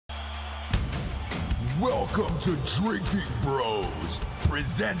Welcome to Drinkin Bros,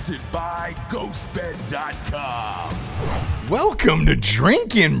 presented by GhostBed.com. Welcome to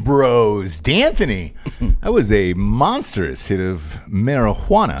Drinkin Bros, D'Anthony. That was a monstrous hit of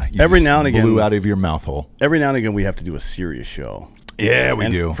marijuana. You every now and again, blew out of your mouth hole. Every now and again, we have to do a serious show. Yeah, we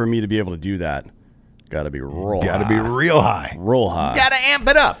do. For me to be able to do that, got to be real. Got to be real high. Real high. Got to amp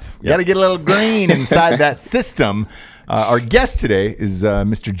it up. Yep. Got to get a little green inside that system. Our guest today is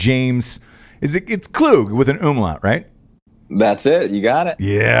Mr. James. It's Klug with an umlaut, right? That's it. You got it.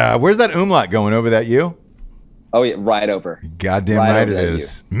 Yeah. Where's that umlaut going? Over that U? Oh, yeah. Right over. Goddamn right it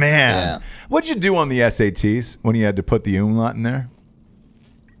is. Man. Yeah. What'd you do on the SATs when you had to put the umlaut in there?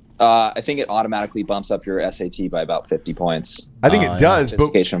 I think it automatically bumps up your SAT by about 50 points. I think it does.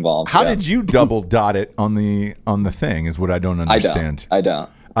 Sophistication involved. How did you double dot it on the thing is what I don't understand. I don't.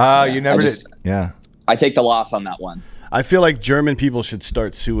 You never did. Yeah. I take the loss on that one. I feel like German people should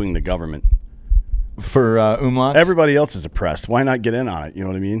start suing the government. For umlauts? Everybody else is oppressed. Why not get in on it? You know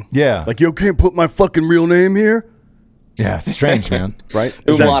what I mean? Yeah. Like, you can't put my fucking real name here? Yeah, it's strange, man. Right?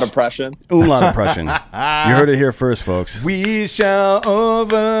 Umlaut oppression. Umlaut oppression. You heard it here first, folks. We shall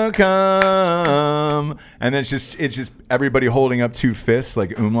overcome. And then it's just everybody holding up two fists like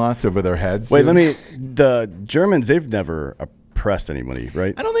umlauts over their heads. Wait, the Germans, they've never oppressed anybody,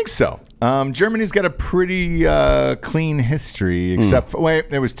 right? I don't think so. Germany's got a pretty clean history, except for, wait,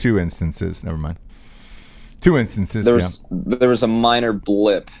 there was two instances. Never mind. Two instances. There was a minor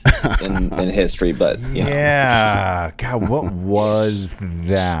blip in history, but yeah. God, what was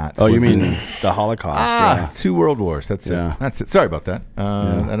that? Oh, you mean the Holocaust? Yeah. 2 world wars. That's it. That's it. Sorry about that.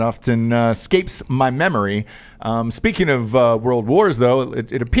 That often escapes my memory. Speaking of world wars, though,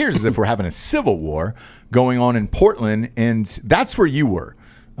 it appears as if we're having a civil war going on in Portland, and that's where you were.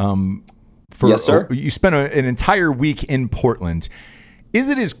 Yes, sir. You spent an entire week in Portland. Is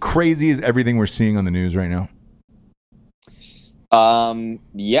it as crazy as everything we're seeing on the news right now?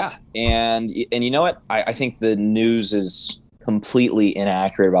 Yeah. And you know what? I think the news is completely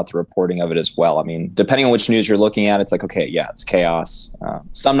inaccurate about the reporting of it as well. I mean, depending on which news you're looking at, it's like, okay, yeah, it's chaos.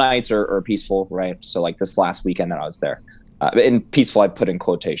 Some nights are peaceful, right? So like this last weekend that I was there. And peaceful, I put in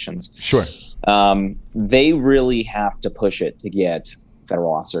quotations. Sure. They really have to push it to get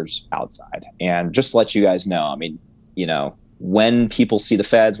federal officers outside. And just to let you guys know, I mean, when people see the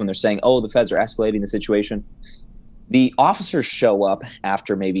feds, when they're saying, oh, the feds are escalating the situation, the officers show up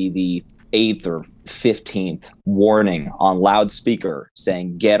after maybe the 8th or 15th warning on loudspeaker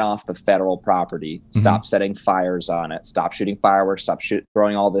saying, get off the federal property, stop setting fires on it, stop shooting fireworks, stop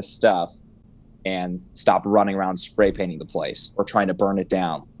throwing all this stuff, and stop running around spray painting the place or trying to burn it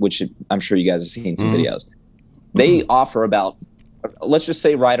down, which I'm sure you guys have seen some videos. They offer about, let's just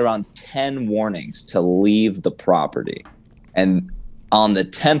say right around 10 warnings to leave the property. And on the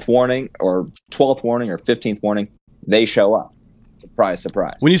 10th warning or 12th warning or 15th warning, they show up. Surprise,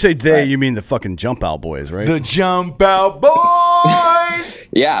 surprise. When you say they, right? You mean the fucking Jump Out Boys, right? The Jump Out Boys!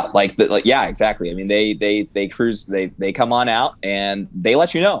 Yeah, yeah, exactly. I mean, they cruise, they come on out and they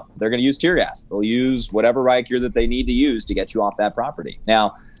let you know they're going to use tear gas. They'll use whatever riot gear that they need to use to get you off that property.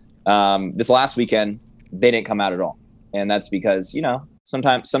 Now, this last weekend, they didn't come out at all. And that's because,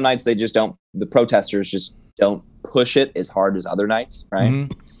 sometimes, some nights they just don't, the protesters just don't push it as hard as other nights, right?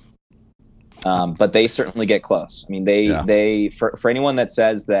 But they certainly get close. I mean, they for anyone that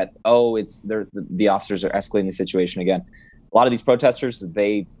says that, oh, the officers are escalating the situation again, a lot of these protesters,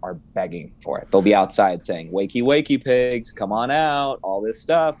 they are begging for it. They'll be outside saying, wakey, wakey, pigs, come on out, all this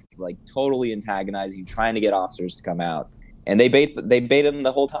stuff, like totally antagonizing, trying to get officers to come out. And they bait them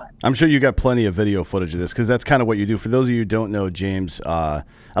the whole time. I'm sure you got plenty of video footage of this because that's kind of what you do. For those of you who don't know, James, I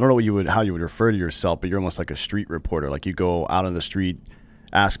don't know how you would refer to yourself, but you're almost like a street reporter. Like you go out on the street,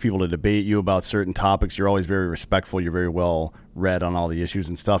 ask people to debate you about certain topics. You're always very respectful. You're very well read on all the issues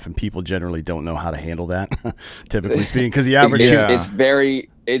and stuff, and people generally don't know how to handle that, typically speaking, because the average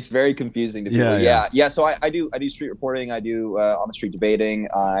it's very confusing to people. Yeah. So I do street reporting. I do on the street debating.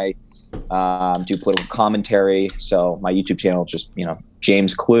 I do political commentary. So my YouTube channel, just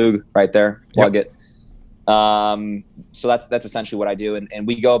James Klug, right there. Plug it. So that's essentially what I do, and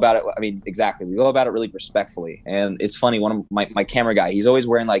we go about it. I mean, exactly. We go about it really respectfully, and it's funny. One of my camera guy, he's always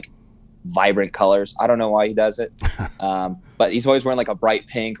wearing like vibrant colors. I don't know why he does it, but he's always wearing like a bright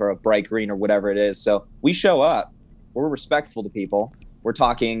pink or a bright green or whatever it is. So we show up. We're respectful to people. We're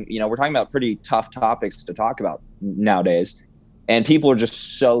talking. We're talking about pretty tough topics to talk about nowadays. And people are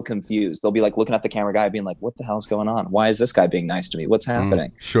just so confused. They'll be like looking at the camera guy being like, what the hell's going on? Why is this guy being nice to me? What's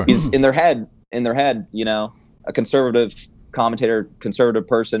happening? Sure. He's in their head, a conservative commentator, conservative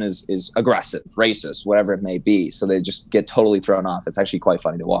person is aggressive, racist, whatever it may be. So they just get totally thrown off. It's actually quite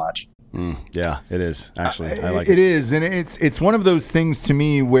funny to watch. Yeah, it is. Actually, I like it. It is, and it's one of those things to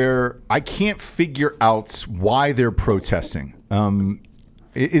me where I can't figure out why they're protesting.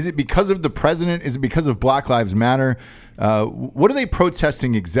 Is it because of the president? Is it because of Black Lives Matter? What are they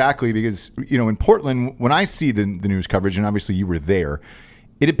protesting exactly? Because, in Portland, when I see the news coverage, and obviously you were there,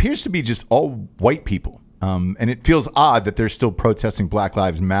 it appears to be just all white people. And it feels odd that they're still protesting Black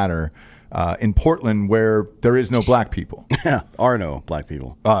Lives Matter in Portland, where there is no black people. Yeah, are no black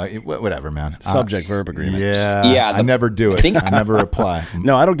people. Whatever, man. Subject-verb agreement. Yeah. I never do it. I never apply.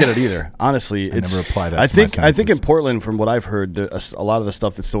 No, I don't get it either. Honestly, I never apply that. I think in Portland, from what I've heard, a lot of the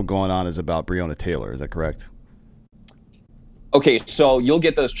stuff that's still going on is about Breonna Taylor. Is that correct? Okay, so you'll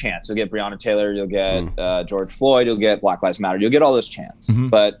get those chants. You'll get Breonna Taylor. You'll get George Floyd. You'll get Black Lives Matter. You'll get all those chants.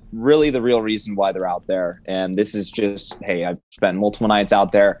 But really, the real reason why they're out there, and this is just, hey, I've spent multiple nights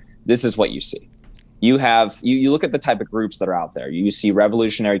out there. This is what you see. You look at the type of groups that are out there. You see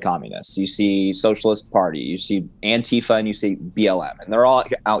revolutionary communists. You see Socialist Party. You see Antifa, and you see BLM, and they're all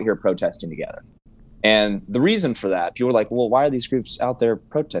out here protesting together. And the reason for that, people are like, well, why are these groups out there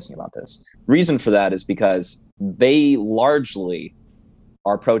protesting about this? Reason for that is because they largely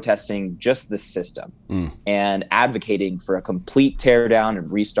are protesting just the system and advocating for a complete teardown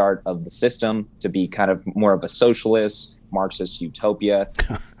and restart of the system to be kind of more of a socialist, Marxist utopia.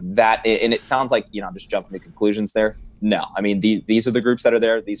 And it sounds like, I'm just jumping to conclusions there. No, I mean, these are the groups that are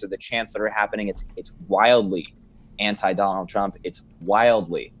there. These are the chants that are happening. It's wildly anti-Donald Trump. It's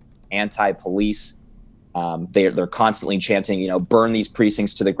wildly anti-police. They're constantly chanting, burn these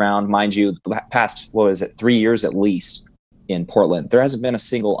precincts to the ground. Mind you, the past, 3 years at least in Portland, there hasn't been a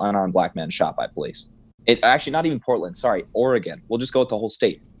single unarmed black man shot by police. Actually, not even Portland, sorry, Oregon. We'll just go with the whole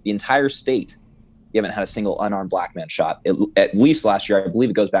state. The entire state, you haven't had a single unarmed black man shot. At least last year, I believe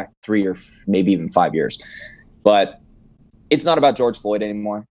it goes back 3 or maybe even 5 years. But it's not about George Floyd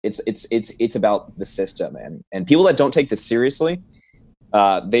anymore. It's about the system. And people that don't take this seriously,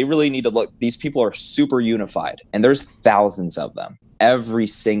 they really need to look. These people are super unified, and there's thousands of them every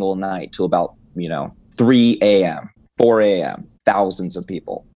single night to about 3 a.m., 4 a.m. Thousands of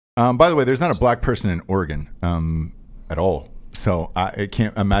people. By the way, there's not a black person in Oregon at all, so I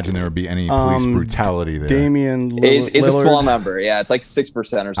can't imagine there would be any police brutality there. Damian, it's a small number. Yeah, it's like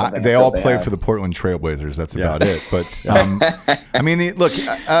 6% or something. They all play for the Portland Trailblazers. That's about it. But I mean,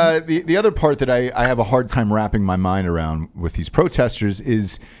 the other part that I have a hard time wrapping my mind around with these protesters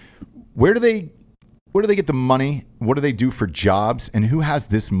is where do they get the money? What do they do for jobs? And who has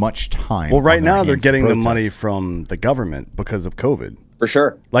this much time? Well, right now they're getting the money from the government because of COVID. For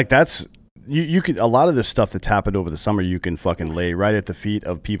sure. Like that's you could a lot of this stuff that's happened over the summer you can fucking lay right at the feet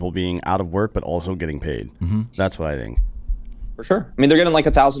of people being out of work but also getting paid. That's what I think. For sure. I mean, they're getting like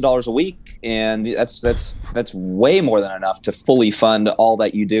 $1,000 a week, and that's way more than enough to fully fund all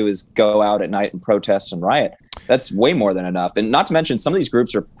that you do is go out at night and protest and riot. That's way more than enough. And not to mention, some of these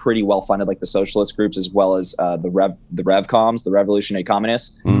groups are pretty well funded, like the socialist groups as well as the RevComs, the Revolutionary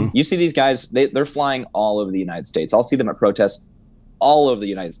Communists. You see these guys, they're flying all over the United States. I'll see them at protests all over the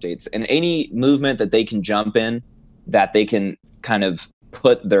United States, and any movement that they can jump in, that they can kind of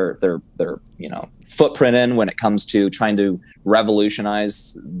put their footprint in when it comes to trying to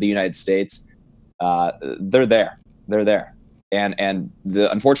revolutionize the United States, they're there. And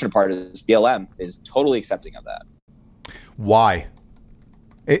the unfortunate part is BLM is totally accepting of that. Why?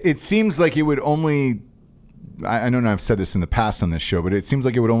 It seems like it would only, I know I've said this in the past on this show, but it seems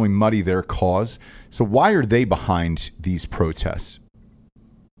like it would only muddy their cause. So why are they behind these protests?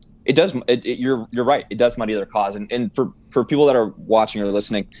 It does. You're right. It does muddy their cause. And for people that are watching or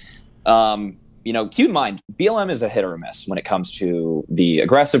listening, keep in mind, BLM is a hit or a miss when it comes to the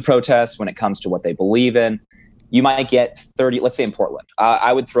aggressive protests, when it comes to what they believe in. You might get 30, let's say in Portland,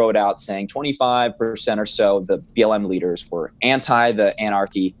 I would throw it out saying 25% or so of the BLM leaders were anti the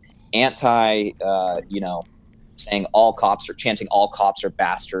anarchy, saying chanting all cops are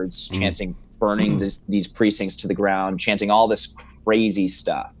bastards, chanting burning these precincts to the ground, chanting all this crazy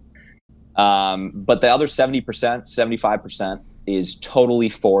stuff. But the other 70%, 75% is totally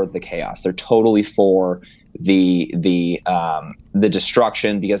for the chaos. They're totally for the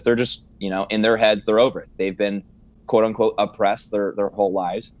destruction, because they're just, in their heads, they're over it. They've been quote unquote oppressed their whole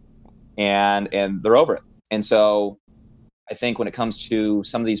lives, and they're over it. And so I think when it comes to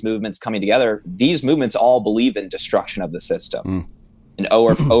some of these movements coming together, these movements all believe in destruction of the system and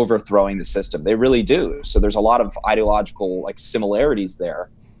overthrowing the system. They really do. So there's a lot of ideological similarities there,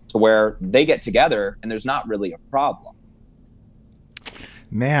 to where they get together and there's not really a problem.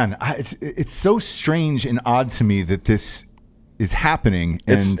 Man, it's so strange and odd to me that this is happening.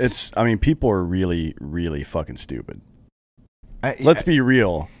 And I mean, people are really, really fucking stupid. Let's be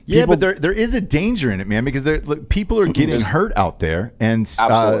real. Yeah, but there is a danger in it, man, because look, people are getting hurt out there, and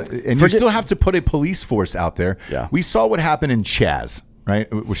you still have to put a police force out there. Yeah. We saw what happened in Chaz,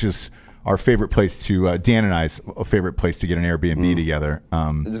 right, which is our favorite place to Dan and I's favorite place to get an Airbnb together.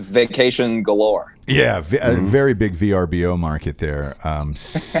 Vacation galore. Yeah, a very big VRBO market there.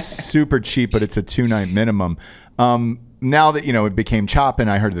 Super cheap, but it's a 2-night minimum. Now that it became CHOP, and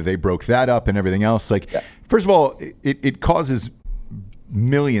I heard that they broke that up and everything else. First of all, it causes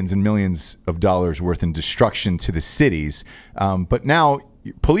millions and millions of dollars worth in destruction to the cities. But now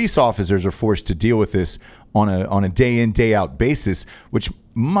police officers are forced to deal with this on a day in, day out basis, which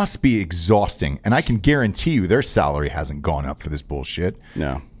must be exhausting. And I can guarantee you their salary hasn't gone up for this bullshit.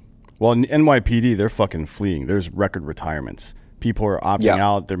 No. Well, in NYPD, they're fucking fleeing. There's record retirements. People are opting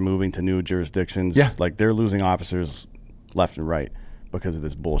out. They're moving to new jurisdictions. Yeah. Like, they're losing officers left and right because of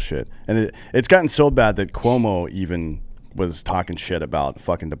this bullshit. And it's gotten so bad that Cuomo even was talking shit about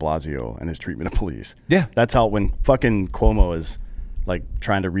fucking de Blasio and his treatment of police. Yeah. That's how, when fucking Cuomo is, like,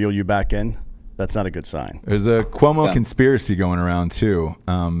 trying to reel you back in, that's not a good sign. There's a Cuomo conspiracy going around too.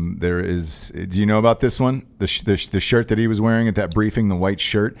 There is. Do you know about this one? The shirt that he was wearing at that briefing, the white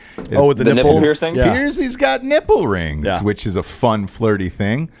shirt. With the nipple piercings. Yeah. He's got nipple rings, which is a fun, flirty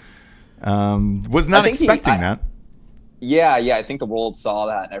thing. Was not expecting that. Yeah. I think the world saw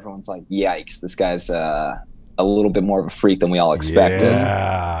that, and everyone's like, "Yikes! This guy's a little bit more of a freak than we all expected."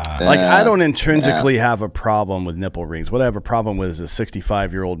 Yeah. Like, I don't intrinsically have a problem with nipple rings. What I have a problem with is a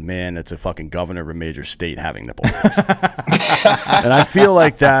 65-year-old man that's a fucking governor of a major state having nipple rings. And I feel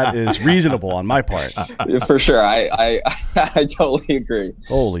like that is reasonable on my part. For sure. I totally agree.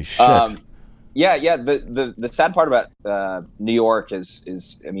 Holy shit. Yeah. The sad part about New York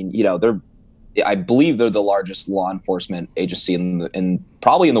is I mean, I believe they're the largest law enforcement agency in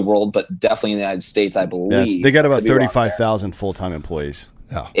probably in the world, but definitely in the United States, I believe. Yeah, they got about 35,000 full-time employees.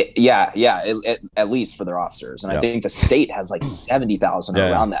 At least for their officers. And I think the state has like 70,000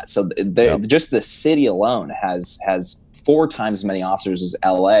 around that. So just the city alone has 4 times as many officers as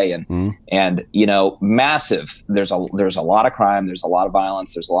LA, and massive. There's a lot of crime, there's a lot of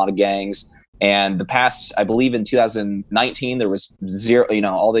violence, there's a lot of gangs. And the past, I believe in 2019, there was 0,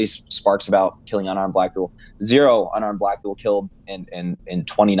 all these sparks about killing unarmed black people. 0 unarmed black people killed in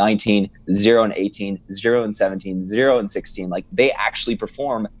 2019, 0 in 18, 0 in 17, 0 in 16. Like, they actually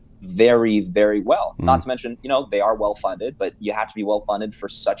perform very, very well. Not to mention, they are well funded, but you have to be well funded for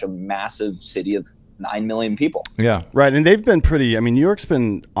such a massive city of 9 million people. Yeah. Right. And they've been pretty, New York's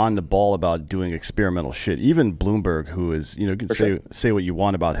been on the ball about doing experimental shit. Even Bloomberg, who is, you can say what you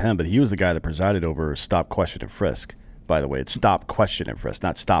want about him, but he was the guy that presided over Stop, Question, and Frisk. By the way, it's Stop, Question, and Frisk,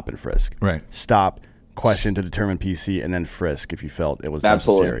 not Stop and Frisk. Right. Stop, Question to determine PC, and then frisk if you felt it was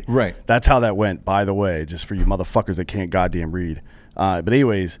necessary. Right. That's how that went, by the way, just for you motherfuckers that can't goddamn read. But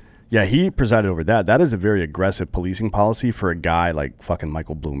anyways, yeah, he presided over that. That is a very aggressive policing policy for a guy like fucking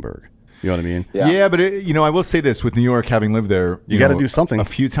Michael Bloomberg. You know what I mean? Yeah, but I will say this, with New York, having lived there, you got to do something. A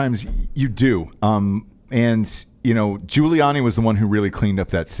few times, you do. And Giuliani was the one who really cleaned up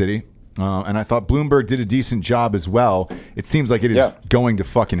that city. And I thought Bloomberg did a decent job as well. It seems like it is going to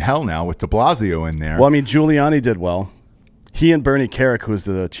fucking hell now with de Blasio in there. Well, Giuliani did well. He and Bernie Kerik, who was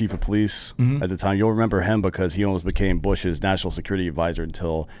the chief of police at the time, you'll remember him because he almost became Bush's national security advisor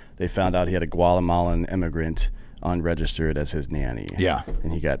until they found out he had a Guatemalan immigrant unregistered as his nanny. Yeah.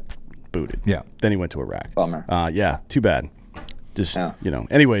 And he got booted. Yeah. Then he went to Iraq. Bummer. Too bad. Just,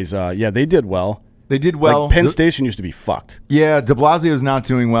 Anyways, they did well. They did well. Like Penn Station used to be fucked. Yeah, de Blasio is not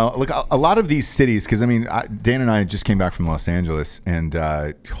doing well. Look, a lot of these cities, because Dan and I just came back from Los Angeles, and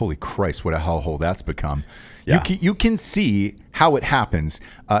holy Christ, what a hellhole that's become. Yeah. You can see how it happens,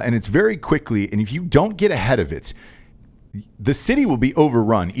 and it's very quickly, and if you don't get ahead of it, the city will be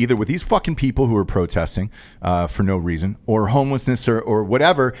overrun either with these fucking people who are protesting for no reason, or homelessness, or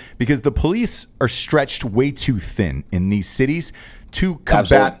whatever, because the police are stretched way too thin in these cities to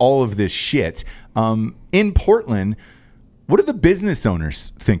combat all of this shit. In Portland, what do the business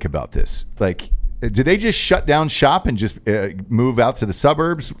owners think about this? Like, did they just shut down shop and just move out to the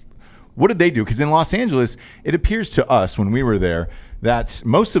suburbs? What did they do? Because in Los Angeles, it appears to us when we were there that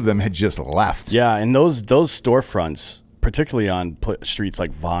most of them had just left. Yeah, and those storefronts, particularly on streets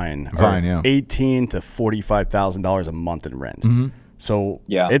like Vine, are $18,000 to $45,000 a month in rent. So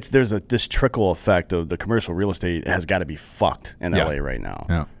there's this trickle effect of the commercial real estate has got to be fucked in LA right now.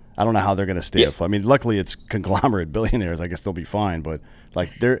 Yeah. I don't know how they're going to stay afloat. Luckily it's conglomerate billionaires. I guess they'll be fine, but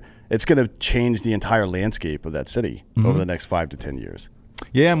it's going to change the entire landscape of that city over the next 5 to 10 years.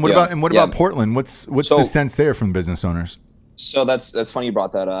 Yeah, and what about Portland? What's the sense there from business owners? So that's funny you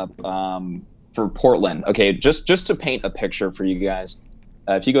brought that up. For Portland, okay, just to paint a picture for you guys,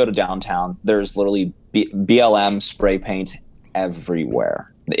 if you go to downtown, there's literally BLM spray paint everywhere.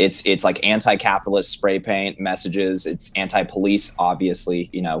 It's like anti-capitalist spray paint messages. It's anti-police, obviously,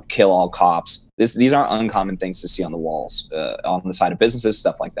 you know, kill all cops. These aren't uncommon things to see on the walls, on the side of businesses,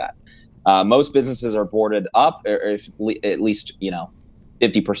 stuff like that. Most businesses are boarded up, or if at least, you know,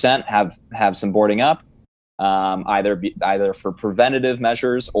 50% have some boarding up, either for preventative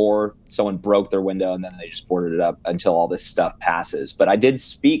measures, or someone broke their window and then they just boarded it up until all this stuff passes. But I did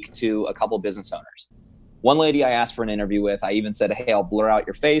speak to a couple of business owners. One lady I asked for an interview with, I even said, hey, I'll blur out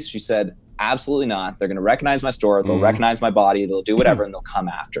your face. She said, absolutely not. They're going to recognize my store. They'll recognize my body. They'll do whatever, and they'll come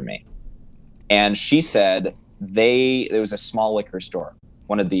after me. And she said there was a small liquor store.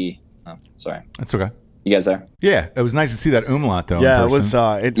 One of the, oh, sorry. That's okay. You guys there? Yeah, it was nice to see that umlaut though. Yeah, it was.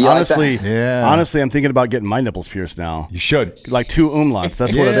 Honestly, yeah. Honestly, I'm thinking about getting my nipples pierced now. You should. Like 2 umlauts.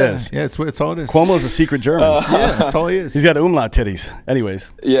 That's what it is. Yeah, it's all it is. Cuomo's a secret German. Yeah, that's all he is. He's got umlaut titties.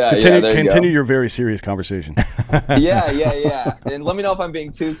 Anyways, continue your very serious conversation. Yeah. And let me know if I'm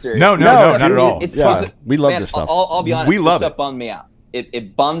being too serious. No, not at all. We love this stuff. I'll be honest. We love this stuff bummed me out.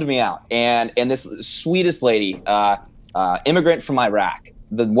 It bummed me out. And this sweetest lady, immigrant from Iraq,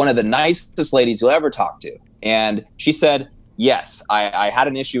 one of the nicest ladies you'll ever talk to. And she said, yes, I had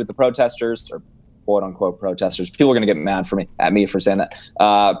an issue with the protesters, or quote unquote protesters. People are going to get mad at me for saying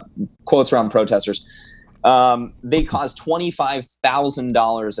that. Quotes around protesters. They caused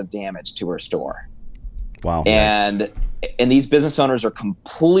 $25,000 of damage to her store. Wow. And these business owners are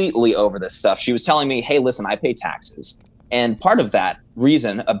completely over this stuff. She was telling me, hey, listen, I pay taxes. And part of that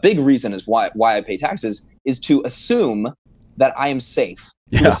reason, a big reason is why I pay taxes, is to assume that I am safe.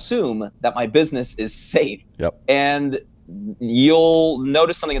 To assume that my business is safe. Yep. And you'll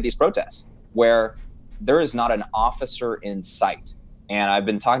notice something at these protests where there is not an officer in sight. And I've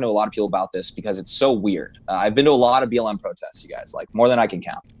been talking to a lot of people about this because it's so weird. I've been to a lot of BLM protests, you guys, like more than I can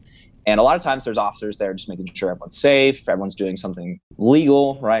count. And a lot of times there's officers there just making sure everyone's safe, everyone's doing something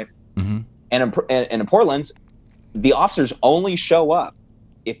legal, right? Mm-hmm. And in Portland, the officers only show up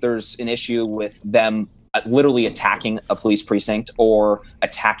if there's an issue with them literally attacking a police precinct or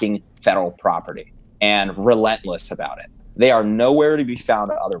attacking federal property, and relentless about it. They are nowhere to be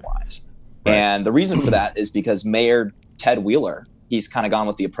found otherwise. Right. And the reason for that is because Mayor Ted Wheeler, he's kind of gone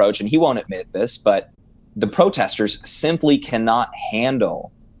with the approach, and he won't admit this, but the protesters simply cannot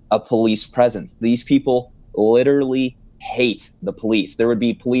handle a police presence. These people literally hate the police. There would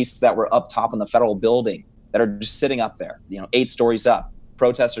be police that were up top in the federal building that are just sitting up there, 8 stories up.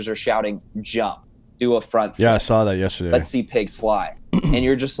 Protesters are shouting, jump. Do a front flip. Yeah, I saw that yesterday. Let's see pigs fly. And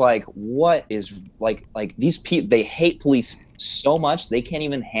you're just like, what is like these people, they hate police so much they can't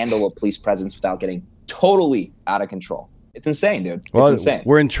even handle a police presence without getting totally out of control. It's insane, dude. It's insane.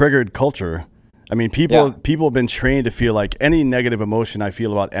 We're in triggered culture. I mean, people have been trained to feel like any negative emotion I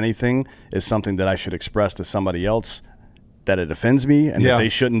feel about anything is something that I should express to somebody else, that it offends me, and that they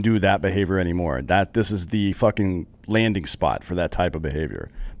shouldn't do that behavior anymore. That this is the fucking landing spot for that type of behavior.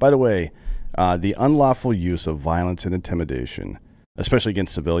 By the way, the unlawful use of violence and intimidation, especially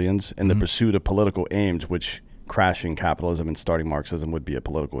against civilians, in the pursuit of political aims, which crashing capitalism and starting Marxism would be a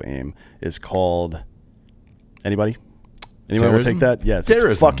political aim, is called... Anybody? Anyone will take that? Yes,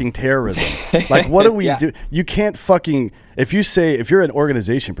 it's fucking terrorism. Like, what do we do? You can't fucking... If you're an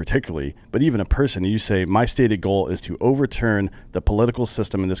organization particularly, but even a person, and you say, my stated goal is to overturn the political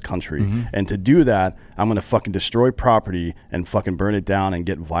system in this country, and to do that, I'm going to fucking destroy property and fucking burn it down and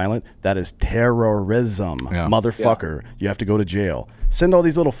get violent. That is terrorism, motherfucker. You have to go to jail. Send all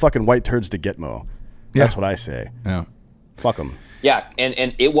these little fucking white turds to Gitmo. That's what I say. Yeah. Fuck them. Yeah,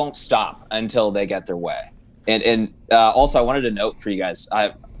 and it won't stop until they get their way. And also, I wanted to note for you guys,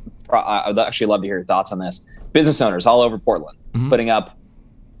 I'd actually love to hear your thoughts on this. Business owners all over Portland putting up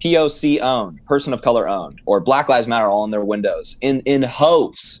POC owned, person of color owned, or Black Lives Matter all on their windows in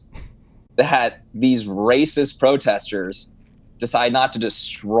hopes that these racist protesters decide not to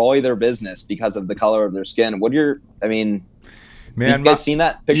destroy their business because of the color of their skin. Man, you guys seen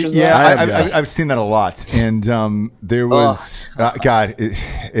that pictures? Yeah, I've seen that a lot, and there was God,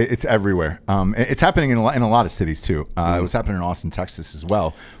 it's everywhere. It's happening in a lot of cities too. It was happening in Austin, Texas, as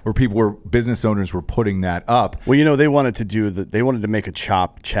well, where business owners were putting that up. Well, they wanted to make a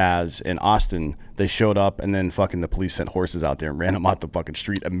Chop Chaz in Austin. They showed up, and then fucking the police sent horses out there and ran them out the fucking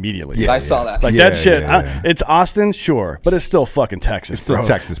street immediately. I saw that. Like that shit. It's Austin, sure, but it's still fucking Texas. It's still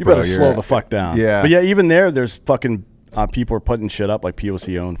Texas, bro. You better slow the fuck down. Yeah, but yeah, even there's fucking. People are putting shit up like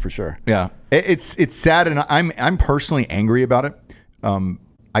POC owned for sure. Yeah, it's sad, and I'm personally angry about it.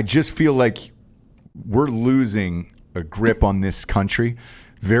 I just feel like we're losing a grip on this country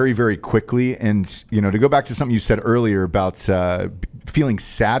very, very quickly. And, you know, to go back to something you said earlier about feeling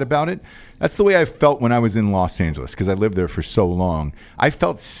sad about it, that's the way I felt when I was in Los Angeles, because I lived there for so long. I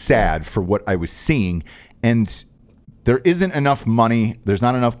felt sad for what I was seeing, and there isn't enough money, there's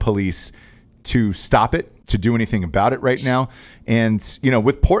not enough police to stop it, to do anything about it right now. And, you know,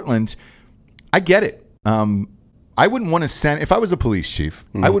 with Portland, I get it. I wouldn't want to send, if I was a police chief,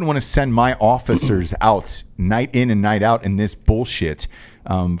 I wouldn't want to send my officers out night in and night out in this bullshit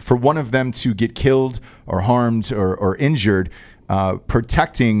for one of them to get killed or harmed or injured,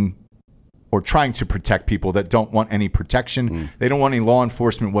 protecting or trying to protect people that don't want any protection. They don't want any law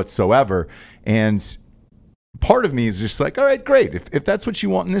enforcement whatsoever. And part of me is just like, all right, great. If that's what you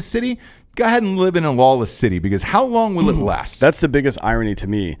want in this city, go ahead and live in a lawless city, because how long will it last? That's the biggest irony to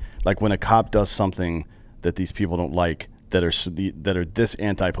me. Like when a cop does something that these people don't like, that are this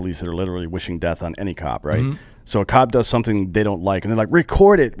anti-police, that are literally wishing death on any cop, right? So a cop does something they don't like, and they're like,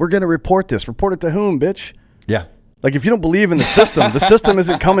 record it. We're going to report this. Report it to whom, bitch? Yeah. Like, if you don't believe in the system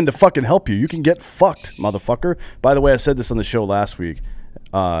isn't coming to fucking help you. You can get fucked, motherfucker. By the way, I said this on the show last week.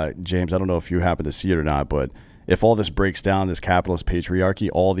 James, I don't know if you happen to see it or not, but if all this breaks down, this capitalist patriarchy,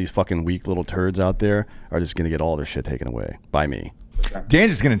 all these fucking weak little turds out there are just going to get all their shit taken away by me.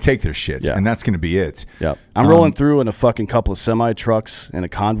 Dan's just going to take their shit, and that's going to be it. Yep. I'm rolling through in a fucking couple of semi-trucks and a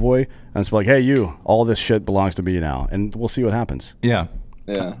convoy, and it's like, hey, you, all this shit belongs to me now, and we'll see what happens. Yeah.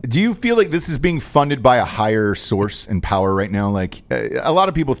 Yeah. Do you feel like this is being funded by a higher source in power right now? Like a lot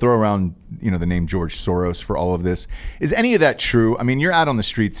of people throw around, you know, the name George Soros for all of this. Is any of that true? I mean, you're out on the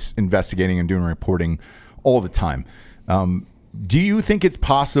streets investigating and doing reporting all the time. Do you think it's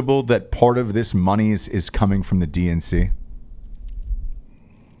possible that part of this money is coming from the DNC?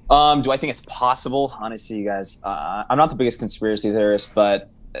 Do I think it's possible? Honestly, you guys, I'm not the biggest conspiracy theorist, but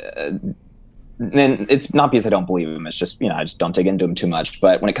and it's not because I don't believe him. It's just, you know, I just don't dig into him too much.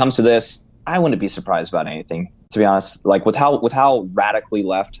 But when it comes to this, I wouldn't be surprised about anything, to be honest. Like with how radically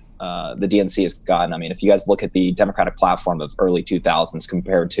left the DNC has gotten. I mean, if you guys look at the Democratic platform of early 2000s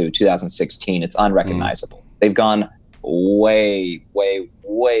compared to 2016, it's unrecognizable. They've gone way, way,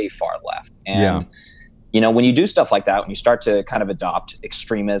 way far left. And you know, when you do stuff like that, when you start to kind of adopt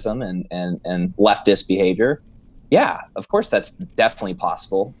extremism and leftist behavior, yeah, of course, that's definitely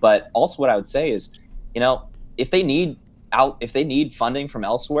possible. But also what I would say is, you know, if they need funding from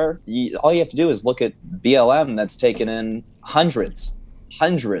elsewhere, all you have to do is look at BLM that's taken in hundreds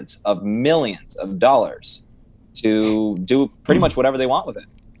of millions of dollars to do pretty much whatever they want with it.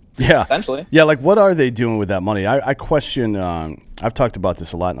 Yeah. Essentially. Yeah, like what are they doing with that money? I question, I've talked about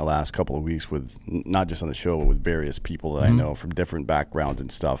this a lot in the last couple of weeks with, not just on the show, but with various people that I know from different backgrounds and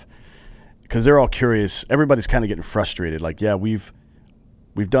stuff. Because they're all curious. Everybody's kind of getting frustrated. Like, yeah, we've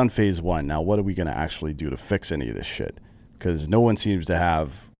done phase one. Now, what are we going to actually do to fix any of this shit? Because no one seems to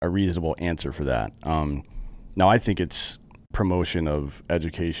have a reasonable answer for that. Now, I think it's promotion of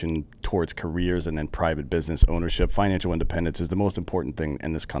education towards careers and then private business ownership. Financial independence is the most important thing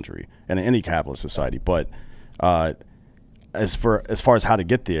in this country and in any capitalist society. But as far as how to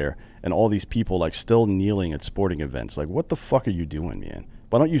get there, and all these people like still kneeling at sporting events, like, what the fuck are you doing, man?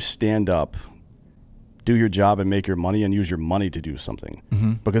 Why don't you stand up, do your job, and make your money, and use your money to do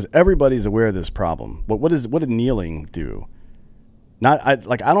something? Because everybody's aware of this problem. But what did kneeling do? I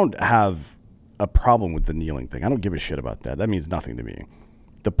don't have a problem with the kneeling thing. I don't give a shit about that. That means nothing to me.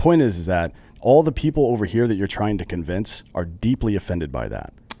 The point is that all the people over here that you're trying to convince are deeply offended by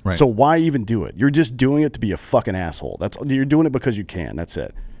that. Right. So why even do it? You're just doing it to be a fucking asshole. You're doing it because you can. That's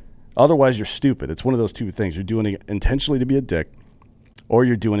it. Otherwise, you're stupid. It's one of those two things. You're doing it intentionally to be a dick, or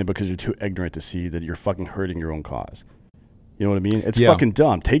you're doing it because you're too ignorant to see that you're fucking hurting your own cause. You know what I mean? It's fucking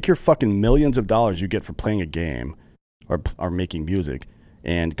dumb. Take your fucking millions of dollars you get for playing a game or making music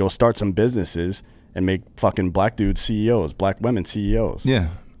and go start some businesses and make fucking black dudes CEOs, black women CEOs. Yeah.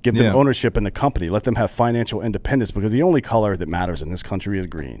 Give them ownership in the company. Let them have financial independence, because the only color that matters in this country is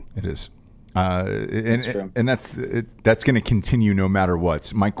green. It is. And that's going to continue no matter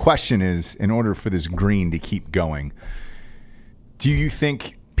what. My question is, in order for this green to keep going, do you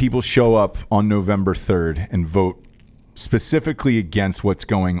think people show up on November 3rd and vote specifically against what's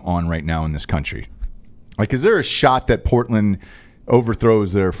going on right now in this country? Like, is there a shot that Portland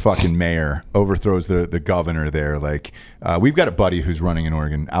overthrows their fucking mayor, overthrows the governor there? Like, we've got a buddy who's running in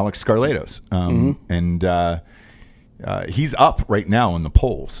Oregon, Alex Scarlatos, and he's up right now in the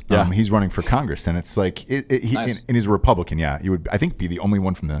polls. He's running for Congress, and it's like nice. And he's a Republican. Yeah, he would, I think, be the only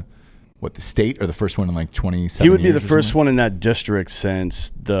one from the state, or the first one in like 27 He would be years the first one in that district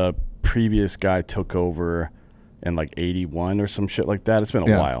since the previous guy took over in like 81 or some shit like that. It's been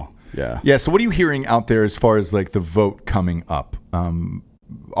a while. Yeah. Yeah. So what are you hearing out there as far as like the vote coming up?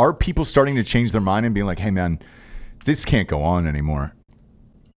 are people starting to change their mind and being like, hey, man, this can't go on anymore?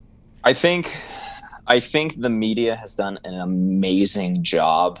 I think the media has done an amazing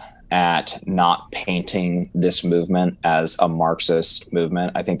job at not painting this movement as a Marxist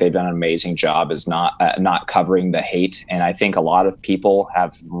movement. I think they've done an amazing job as not covering the hate. And I think a lot of people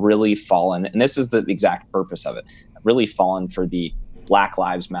have really fallen, and this is the exact purpose of it, really fallen for the Black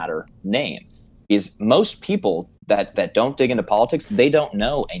Lives Matter name. Is most people that don't dig into politics, they don't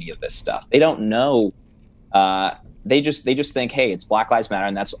know any of this stuff. They don't know. They just think, hey, it's Black Lives Matter,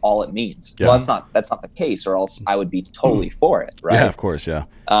 and that's all it means. Yeah. Well, that's not the case, or else I would be totally for it, right? Yeah, of course, yeah.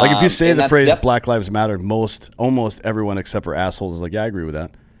 Like if you say the phrase Black Lives Matter, almost everyone except for assholes is like, yeah, I agree with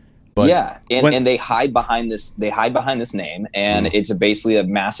that. But yeah, and they hide behind this. They hide behind this name, and it's basically a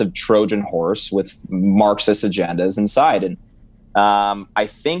massive Trojan horse with Marxist agendas inside. And I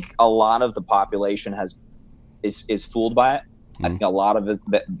think a lot of the population is fooled by it. I think a lot of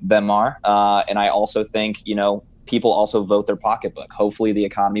them are, and I also think people also vote their pocketbook. Hopefully the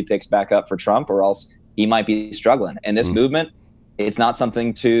economy picks back up for Trump, or else he might be struggling. And this movement, it's not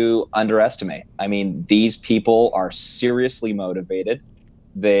something to underestimate. I mean, these people are seriously motivated.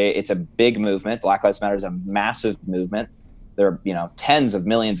 It's a big movement. Black Lives Matter is a massive movement. There are, tens of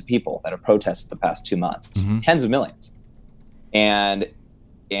millions of people that have protested the past 2 months, tens of millions. And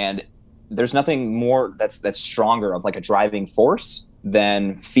there's nothing more that's stronger of like a driving force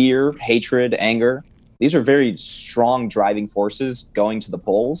than fear, hatred, anger. These are very strong driving forces going to the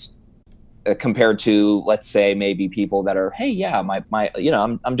polls compared to, let's say, maybe people that are, hey, yeah,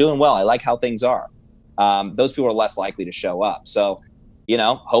 I'm doing well. I like how things are. Those people are less likely to show up. So,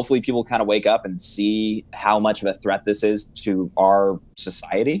 hopefully people kind of wake up and see how much of a threat this is to our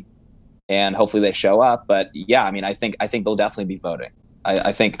society, and hopefully they show up. But yeah, I mean, I think they'll definitely be voting.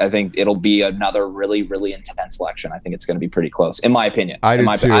 I think it'll be another really, really intense election. I think it's going to be pretty close, in my opinion. I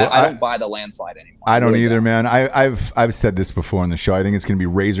don't buy the landslide anymore. I don't either, man. I've said this before on the show. I think it's going to be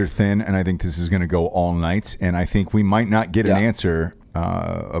razor thin, and I think this is going to go all night. And I think we might not get an answer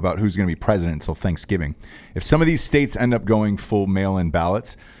about who's going to be president until Thanksgiving. If some of these states end up going full mail-in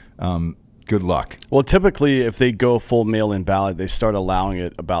ballots, good luck. Well, typically, if they go full mail-in ballot, they start allowing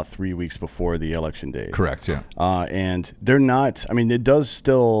it about 3 weeks before the election day. Correct, yeah. And they're not, I mean, it does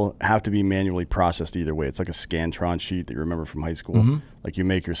still have to be manually processed either way. It's like a Scantron sheet that you remember from high school. Like you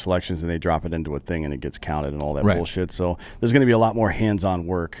make your selections and they drop it into a thing and it gets counted and all that bullshit. So there's going to be a lot more hands-on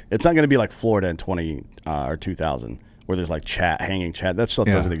work. It's not going to be like Florida in 2000 where there's like hanging chat. That stuff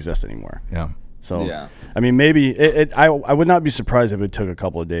doesn't exist anymore. Yeah. So, I mean, maybe I would not be surprised if it took a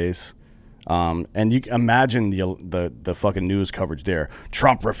couple of days. And you imagine the fucking news coverage there.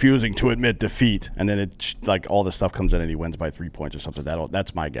 Trump refusing to admit defeat, and then it like all this stuff comes in and he wins by 3 points or something.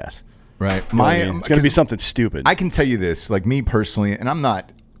 That's my guess. Right. It's going to be something stupid. I can tell you this, like me personally, and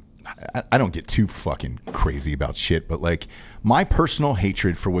I don't get too fucking crazy about shit, but like my personal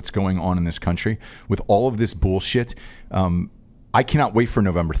hatred for what's going on in this country with all of this bullshit, I cannot wait for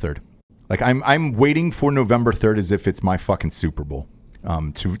November 3rd. Like I'm waiting for November 3rd as if it's my fucking Super Bowl.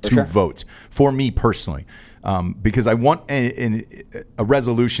 To vote for me personally, because I want a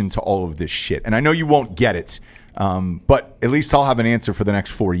resolution to all of this shit. And I know you won't get it, but at least I'll have an answer for the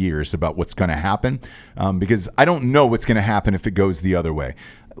next 4 years about what's going to happen, because I don't know what's going to happen if it goes the other way.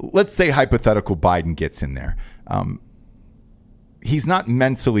 Let's say hypothetical Biden gets in there. He's not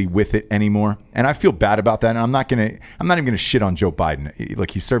mentally with it anymore, and I feel bad about that. And I'm not even gonna shit on Joe Biden. Like,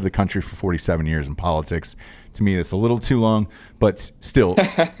 he served the country for 47 years in politics. To me, that's a little too long, but still,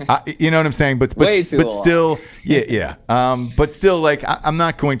 you know what I'm saying. But still, yeah. But still, like, I'm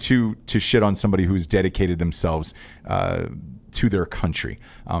not going to shit on somebody who's dedicated themselves to their country,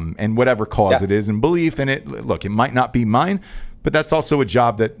 and whatever cause it is, and belief in it. Look, it might not be mine, but that's also a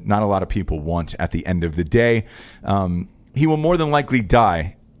job that not a lot of people want at the end of the day. He will more than likely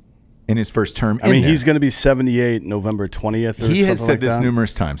die in his first term. I mean, he's going to be 78 November 20th. He has said this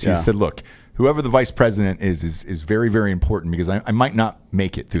numerous times. He said, look, whoever the vice president is very, very important, because I might not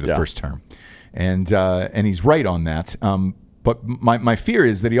make it through the first term. And he's right on that. But my fear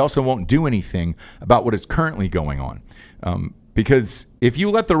is that he also won't do anything about what is currently going on. Because if you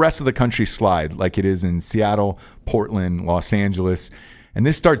let the rest of the country slide, like it is in Seattle, Portland, Los Angeles, and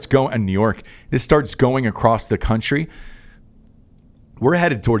this starts going in New York, this starts going across the country, we're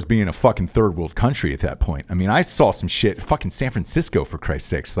headed towards being a fucking third world country at that point. I mean, I saw some shit, fucking San Francisco, for Christ's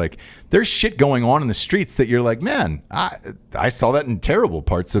sakes. Like, there's shit going on in the streets that you're like, man, I saw that in terrible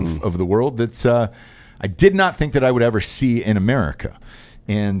parts of the world that's I did not think that I would ever see in America.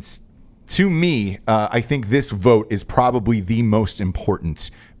 And to me, I think this vote is probably the most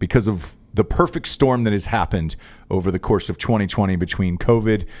important because of the perfect storm that has happened over the course of 2020 between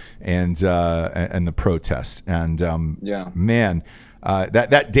COVID and the protests. And man,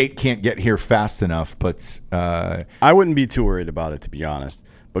 that date can't get here fast enough. But I wouldn't be too worried about it, to be honest,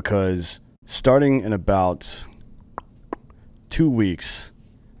 because starting in about 2 weeks,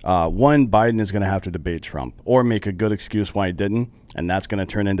 one, Biden is going to have to debate Trump or make a good excuse why he didn't, and that's going to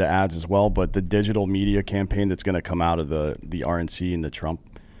turn into ads as well. But the digital media campaign that's going to come out of the RNC and the Trump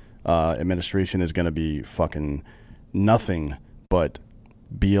administration is going to be fucking nothing but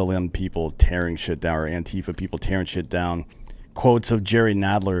BLM people tearing shit down, or Antifa people tearing shit down. Quotes of Jerry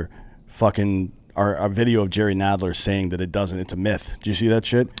Nadler, or a video of Jerry Nadler saying that it's a myth. Do you see that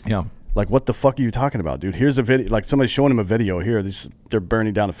shit? Yeah. Like, what the fuck are you talking about, dude? Here's a video. Like, somebody's showing him a video here. They're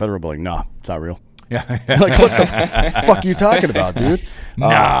burning down a federal building. Nah, it's not real. Yeah. Like, what the fuck are you talking about, dude?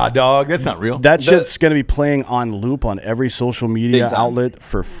 Nah, dog, that's not real. That shit's going to be playing on loop on every social media outlet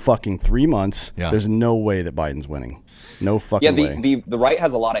for fucking 3 months. Yeah. There's no way that Biden's winning. No fucking way. The right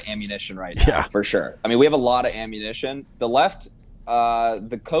has a lot of ammunition right now, for sure. I mean, we have a lot of ammunition. The left,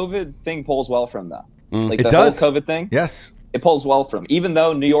 the COVID thing pulls well from them. Like, it the does. whole COVID thing. Yes. It pulls well from, even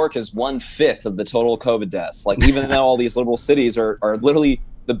though New York is 1/5 of the total COVID deaths. Like, even though all these liberal cities are literally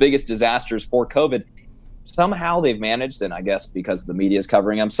the biggest disasters for COVID, somehow they've managed, and I guess because the media is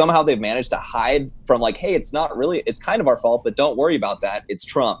covering them, somehow they've managed to hide from, like, hey, it's not really, it's kind of our fault, but don't worry about that. It's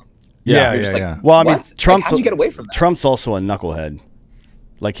Trump. Yeah. Well, I mean, Trump's, how'd you get away from that? Trump's also a knucklehead.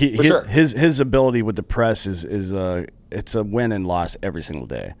 Like, his ability with the press is it's a win and loss every single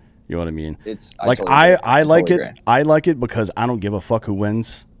day. You know what I mean? I like it because I don't give a fuck who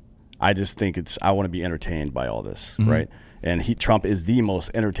wins. I just think I want to be entertained by all this, right? And Trump is the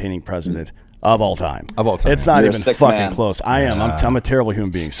most entertaining president of all time. It's not even fucking close. I'm a terrible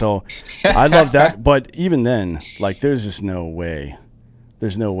human being. So I love that. But even then, like, there's just no way.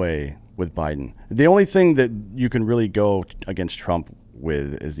 There's no way with Biden. The only thing that you can really go against Trump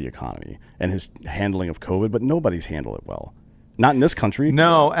with is the economy and his handling of COVID, but nobody's handled it well. Not in this country.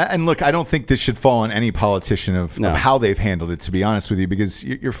 No, and look, I don't think this should fall on any politician of how they've handled it, to be honest with you, because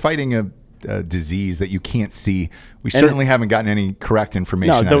you're fighting a disease that you can't see. We certainly haven't gotten any correct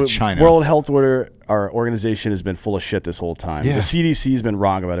information out of China. World Health Organization has been full of shit this whole time. Yeah. The CDC's been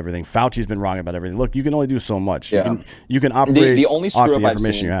wrong about everything. Fauci's been wrong about everything. Look, you can only do so much. Yeah. You can operate the only off the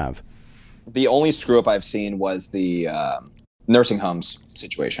information you have. The only screw up I've seen was the nursing homes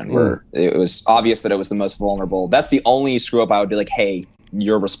situation where it was obvious that it was the most vulnerable. That's the only screw up I would be like, hey,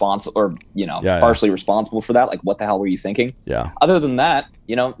 you're responsible, or partially responsible for that. Like, what the hell were you thinking? Yeah. Other than that,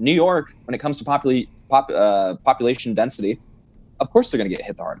 New York, when it comes to population density, of course they're going to get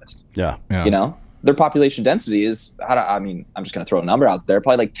hit the hardest. Yeah. Their population density is, I'm just going to throw a number out there,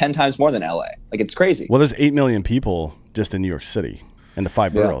 probably like 10 times more than LA. Like, it's crazy. Well, there's 8 million people just in New York City. And the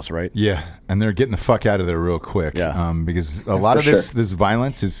 5 boroughs, right? Yeah, and they're getting the fuck out of there real quick. Yeah. Because a lot of this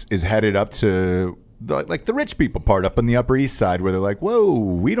violence is headed up to the rich people part up on the Upper East Side, where they're like, whoa,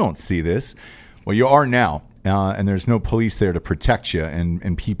 we don't see this. Well, you are now, and there's no police there to protect you,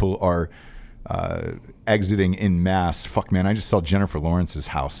 and people are exiting in mass. Fuck, man, I just saw Jennifer Lawrence's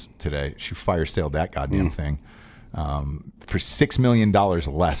house today. She fire saled that goddamn thing for $6 million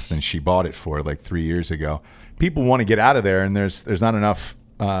less than she bought it for like 3 years ago. People want to get out of there, and there's not enough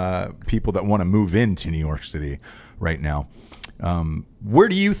people that want to move into New York City right now. Where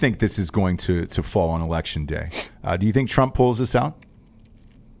do you think this is going to fall on Election Day? Do you think Trump pulls this out?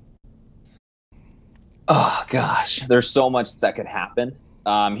 Oh, gosh. There's so much that could happen.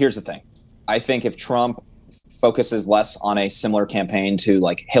 Here's the thing. I think if Trump focuses less on a similar campaign to,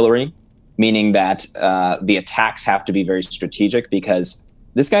 like, Hillary, meaning that the attacks have to be very strategic, because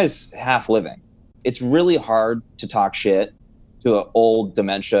this guy's half living. It's really hard to talk shit to an old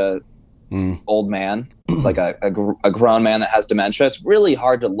dementia old man, like a grown man that has dementia. It's really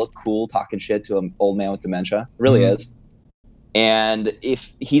hard to look cool talking shit to an old man with dementia. It really is. And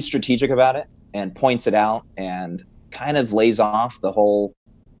if he's strategic about it and points it out and kind of lays off the whole,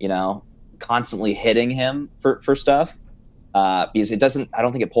 constantly hitting him for stuff, because I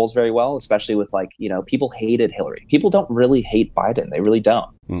don't think it polls very well, especially with, like, people hated Hillary. People don't really hate Biden. They really don't.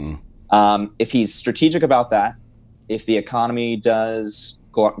 If he's strategic about that, if the economy does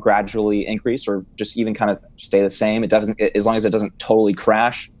gradually increase or just even kind of stay the same, as long as it doesn't totally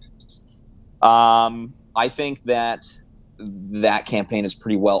crash, I think that campaign is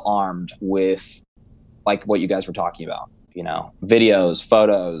pretty well armed with, like, what you guys were talking about. Videos,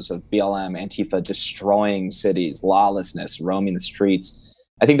 photos of BLM, Antifa destroying cities, lawlessness, roaming the streets.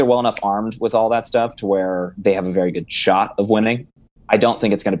 I think they're well enough armed with all that stuff to where they have a very good shot of winning. I don't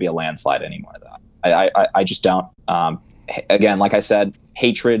think it's going to be a landslide anymore, though. I just don't. Again, like I said,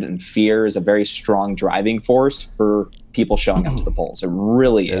 hatred and fear is a very strong driving force for people showing up to the polls. It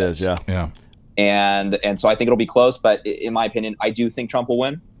really is. It is, yeah. Yeah. And so I think it'll be close, but in my opinion, I do think Trump will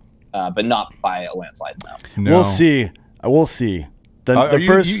win, but not by a landslide. No. We'll see. We'll see.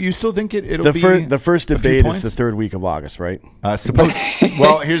 You still think it'll be the first debate is the 3rd week of August, right?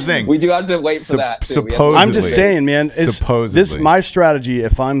 Well, here's the thing. We do have to wait for that. Too. I'm just saying, man. Supposedly. My strategy,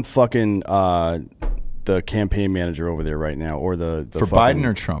 if I'm fucking the campaign manager over there right now, or the for Biden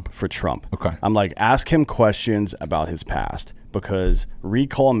or Trump? For Trump. Okay. I'm like, ask him questions about his past, because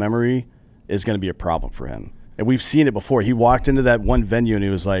recall memory is going to be a problem for him. And we've seen it before. He walked into that one venue and he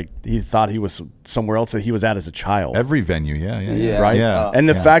was like, he thought he was somewhere else that he was at as a child. Every venue, yeah. Right? Yeah. And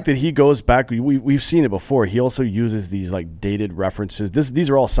the fact that he goes back, we've seen it before. He also uses these like dated references. These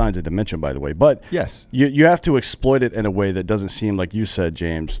are all signs of dementia, by the way. But yes, you have to exploit it in a way that doesn't seem, like you said,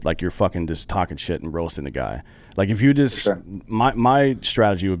 James, like you're fucking just talking shit and roasting the guy. Like if you just, my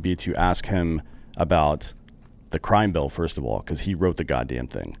strategy would be to ask him about the crime bill, first of all, because he wrote the goddamn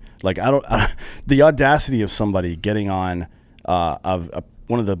thing. Like the audacity of somebody getting on one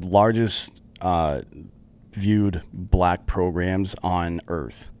of the largest viewed black programs on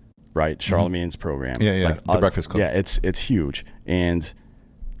earth, right? Charlemagne's program. Yeah. Like, the Breakfast Club. Yeah, it's huge. And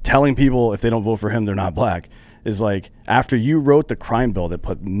telling people if they don't vote for him, they're not black, is like, after you wrote the crime bill that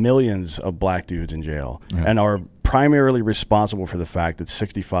put millions of black dudes in jail and are primarily responsible for the fact that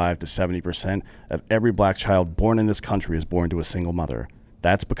 65 to 70% of every black child born in this country is born to a single mother.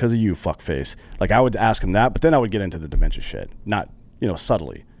 That's because of you, fuckface. Like, I would ask him that, but then I would get into the dementia shit, not,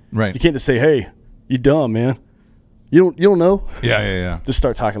 subtly. Right. You can't just say, "Hey, you dumb, man. You don't know." Yeah. Just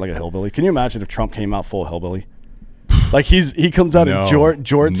start talking like a hillbilly. Can you imagine if Trump came out full hillbilly? Like he comes out in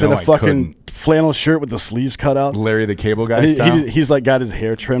jorts and a fucking flannel shirt with the sleeves cut out. Larry the Cable Guy style. He's like got his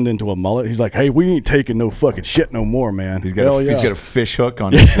hair trimmed into a mullet. He's like, "Hey, we ain't taking no fucking shit no more, man." He's got a fish hook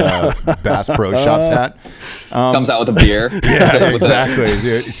on his Bass Pro Shops hat. Comes out with a beer. Yeah,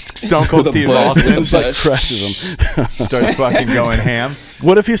 exactly. Stone Cold Steve Austin just crushes him. Starts fucking going ham.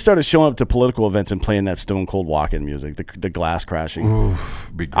 What if he started showing up to political events and playing that Stone Cold walk-in music, the glass crashing?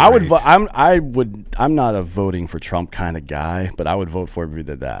 Oof, be great. I'm not a voting for Trump kind of guy, but I would vote for him if he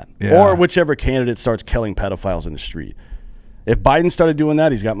did that. Yeah. Or whichever candidate starts killing pedophiles in the street. If Biden started doing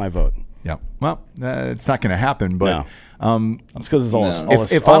that, he's got my vote. Yeah. Well, it's not going to happen, but it's because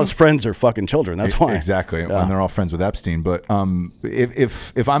all his friends are fucking children. That's why. Exactly. Yeah. And they're all friends with Epstein. But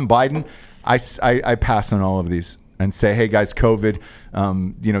if I'm Biden, I pass on all of these and say, hey guys, COVID.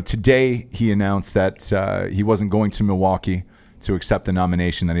 Today he announced that he wasn't going to Milwaukee to accept the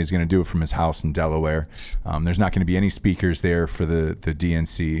nomination, that he's going to do it from his house in Delaware. There's not going to be any speakers there for the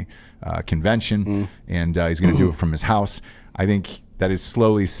DNC convention, and he's going to do it from his house. I think that is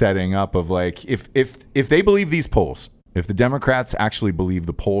slowly setting up of like, if they believe these polls, if the Democrats actually believe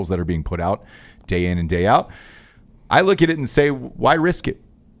the polls that are being put out day in and day out, I look at it and say, why risk it?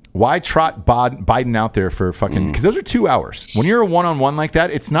 Why trot Biden out there for fucking, because those are 2 hours. When you're a one-on-one like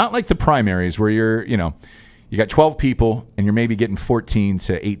that, it's not like the primaries where you're, you got 12 people and you're maybe getting 14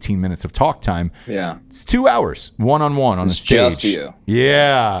 to 18 minutes of talk time. Yeah. It's 2 hours one-on-one on the stage. Just you.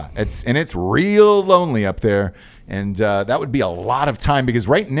 Yeah. It's real lonely up there. And that would be a lot of time, because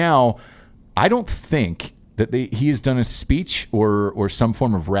right now, I don't think that he has done a speech or some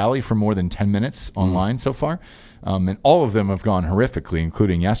form of rally for more than 10 minutes online so far. And all of them have gone horrifically,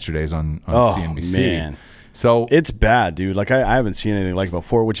 including yesterday's on CNBC. Man. So it's bad, dude. Like I haven't seen anything like it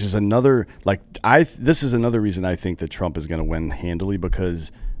before, which is another this is another reason I think that Trump is going to win handily,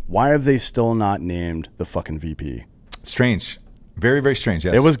 because why have they still not named the fucking VP? Strange. Very, very strange.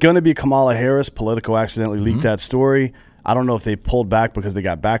 Yes. It was going to be Kamala Harris. Politico accidentally leaked that story. I don't know if they pulled back because they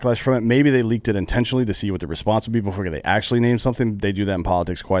got backlash from it. Maybe they leaked it intentionally to see what the response would be before they actually name something. They do that in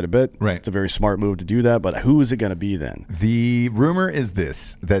politics quite a bit. Right. It's a very smart move to do that. But who is it going to be then? The rumor is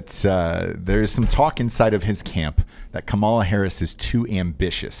that there is some talk inside of his camp that Kamala Harris is too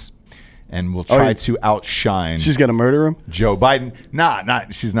ambitious and will try to outshine. She's going to murder him? Joe Biden.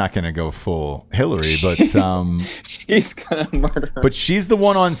 She's not going to go full Hillary, but she's going to murder him. But she's the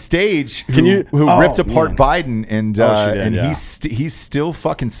one on stage who ripped apart Biden, and he's still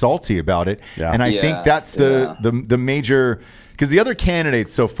fucking salty about it. Yeah. And I think that's the major, because the other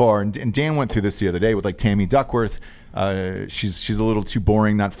candidates so far, and Dan went through this the other day with like Tammy Duckworth. She's a little too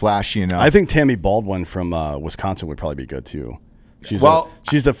boring, not flashy enough. I think Tammy Baldwin from Wisconsin would probably be good too.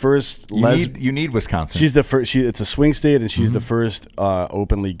 She's the first. You need Wisconsin. She's the first. It's a swing state, and she's the first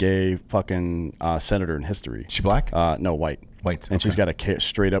openly gay fucking senator in history. She black? No, white. White. And she's got a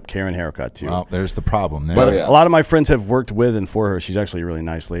straight up Karen haircut too. Well, there's the problem there. But a lot of my friends have worked with and for her. She's actually a really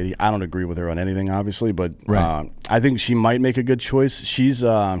nice lady. I don't agree with her on anything, obviously, but I think she might make a good choice. She's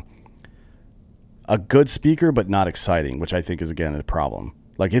a good speaker, but not exciting, which I think is again a problem.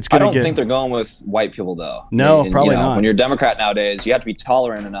 Like I don't think they're going with white people though. No, probably not. When you're a Democrat nowadays, you have to be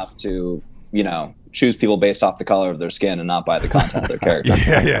tolerant enough to, choose people based off the color of their skin and not by the content of their character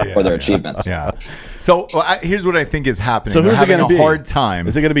or their achievements. Yeah. So here's what I think is happening. So who's it going to be? Hard time.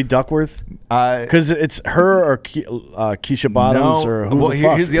 Is it going to be Duckworth? Because it's her or Keisha Bottoms or who? Well, the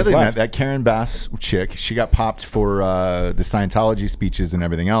fuck here's the other left? thing. That Karen Bass chick, she got popped for the Scientology speeches and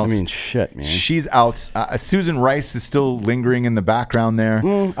everything else. I mean, shit, man. She's out. Susan Rice is still lingering in the background there.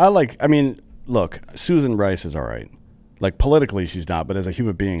 Look, Susan Rice is all right. Like politically, she's not, but as a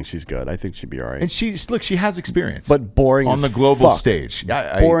human being, she's good. I think she'd be all right. And she has experience, but boring on as the global fuck. stage.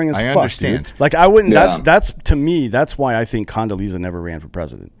 Boring as I fuck, understand. Dude. Like I wouldn't. Yeah. That's to me. That's why I think Condoleezza never ran for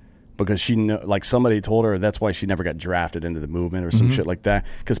president, because somebody told her that's why she never got drafted into the movement or some shit like that.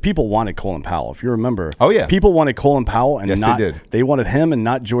 Because people wanted Colin Powell. If you remember, people wanted Colin Powell, and they wanted him and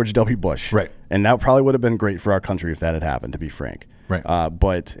not George W. Bush. Right. And that probably would have been great for our country if that had happened. To be frank. Right.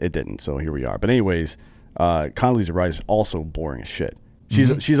 But it didn't. So here we are. But anyways. Condoleezza Rice is also boring as shit. She's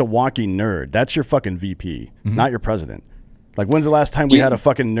a wonky nerd. That's your fucking VP, not your president. Like, when's the last time we had a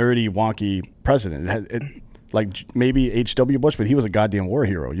fucking nerdy, wonky president? Like maybe H.W. Bush, but he was a goddamn war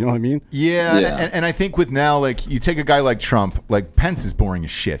hero. You know what I mean? Yeah. And I think with now, like, you take a guy like Trump, like Pence is boring as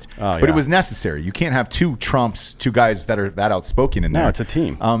shit. But it was necessary. You can't have two Trumps, two guys that are that outspoken in there. No, it's a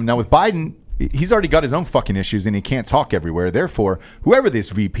team. Now with Biden, he's already got his own fucking issues and he can't talk everywhere. Therefore, whoever this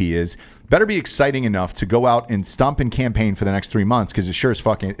VP is better be exciting enough to go out and stump and campaign for the next 3 months, because it sure as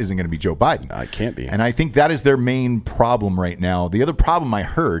fucking isn't going to be Joe Biden. I can't be. And I think that is their main problem right now. The other problem I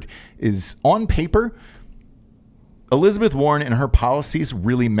heard is, on paper, Elizabeth Warren and her policies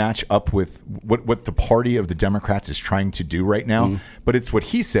really match up with what the party of the Democrats is trying to do right now. But it's what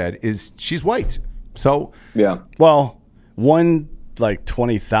he said is she's white. So yeah. Well,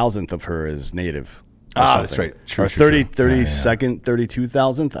 1/20,000th of her is native. That's right. True, or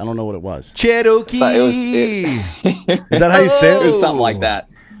 32,000th. I don't know what it was. Cherokee. Is that how you say it? It was something like that.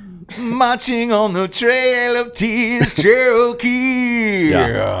 Marching on the trail of tears, Cherokee.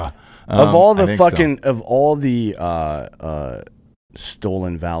 Yeah. Of all the fucking, of all the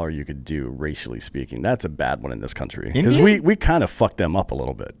stolen valor you could do, racially speaking, that's a bad one in this country, because we kind of fucked them up a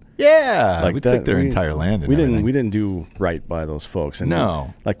little bit. Yeah, like we took their entire land. We didn't do right by those folks. And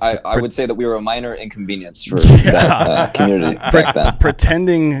no, like I would say that we were a minor inconvenience for that community back then.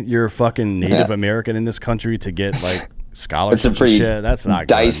 Pretending you're fucking Native American in this country to get like scholarships. It's a pretty shit. That's not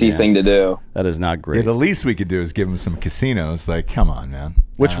dicey good, thing to do. That is not great. Yeah, the least we could do is give them some casinos. Like, come on, man.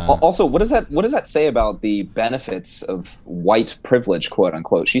 Which also, what does that say about the benefits of white privilege, quote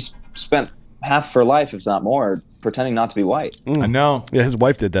unquote? She spent half her life, if not more, pretending not to be white. I know. Yeah, his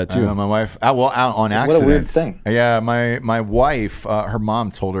wife did that too. My wife, out on accident. What a weird thing. Yeah, my wife, her mom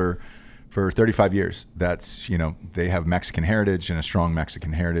told her for 35 years that's, they have Mexican heritage and a strong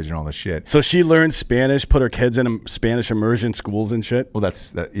Mexican heritage and all this shit. So she learned Spanish, put her kids in Spanish immersion schools and shit. Well,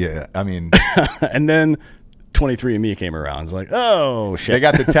 yeah. I mean, and then 23andMe came around. It's like, oh shit. They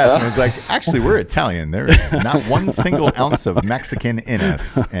got the test and it was like, actually, we're Italian. There is not one single ounce of Mexican in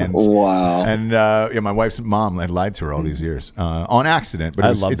us. And wow. And my wife's mom had lied to her all these years on accident, but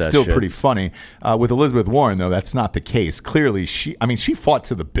it's still pretty funny. With Elizabeth Warren, though, that's not the case. Clearly, she fought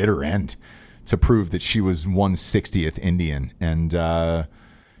to the bitter end to prove that she was 1/60th Indian, and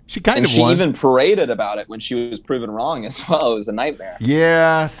she won. Even paraded about it when she was proven wrong as well. It was a nightmare.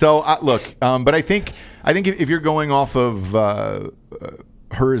 Yeah. So look, but I think if you're going off of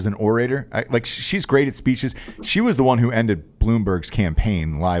her as an orator, she's great at speeches. She was the one who ended Bloomberg's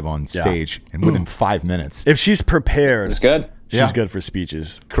campaign live on stage, and within 5 minutes. If she's prepared, it's good. She's good for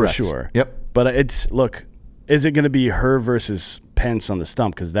speeches, correct. For sure. Yep. But is it going to be her versus Pence on the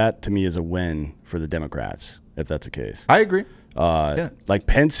stump? Because that to me is a win for the Democrats, if that's the case. I agree. Like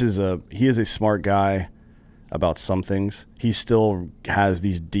Pence is a smart guy about some things. He still has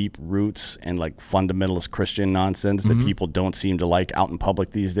these deep roots and like fundamentalist Christian nonsense that people don't seem to like out in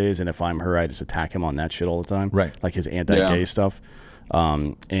public these days. And if I'm her, I just attack him on that shit all the time. Right. Like his anti-gay stuff.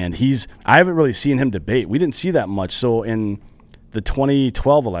 And I haven't really seen him debate. We didn't see that much. So in the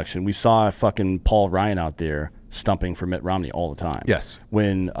 2012 election, we saw fucking Paul Ryan out there stumping for Mitt Romney all the time. Yes.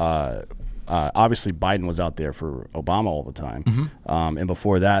 When obviously Biden was out there for Obama all the time, and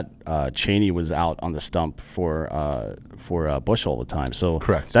before that, Cheney was out on the stump for Bush all the time. So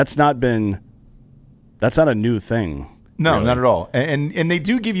correct. That's not a new thing. No, really. not at all. And they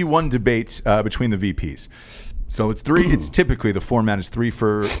do give you one debate between the VPs. So it's three. It's typically the format is 3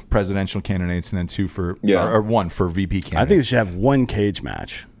 for presidential candidates and then 2 for or 1 for VP candidates. I think they should have one cage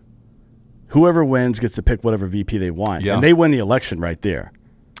match. Whoever wins gets to pick whatever VP they want, and they win the election right there.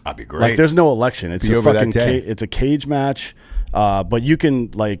 That'd be great. Like there's no election. It's a fucking it's a cage match, but you can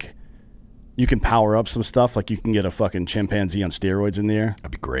power up some stuff. Like you can get a fucking chimpanzee on steroids in there.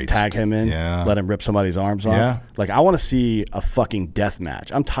 That'd be great. Tag him in. Yeah. Let him rip somebody's arms off. Yeah. Like I want to see a fucking death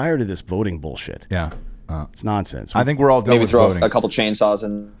match. I'm tired of this voting bullshit. Yeah. It's nonsense. I think we're all done Maybe with throw voting. a couple chainsaws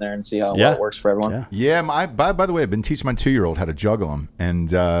in there and see how well it works for everyone. Yeah. By the way, I've been teaching my 2-year-old how to juggle him, and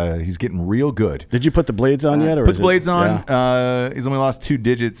he's getting real good. Did you put the blades on yet? Or put the blades on. He's only lost 2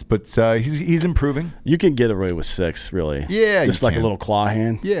 digits, but he's improving. You can get away with 6, really. Yeah, just like a little claw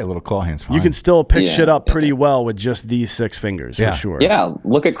hand. Yeah, a little claw hand's fine. You can still pick shit up pretty well with just these 6 fingers, for sure. Yeah,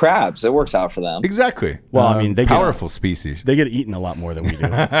 look at crabs. It works out for them. Exactly. Well, I mean, they powerful species. They get eaten a lot more than we do.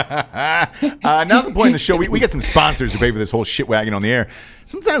 Now's the point in the show. We get some sponsors to pay for this whole shit wagon on the air.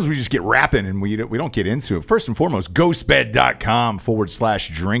 Sometimes we just get rapping and we don't get into it. First and foremost,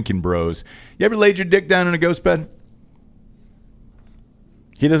 ghostbed.com/Drinkin Bros. You ever laid your dick down in a ghost bed?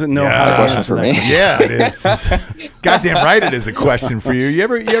 He doesn't know how to question for me. Yeah, it is. Goddamn right, it is a question for you. You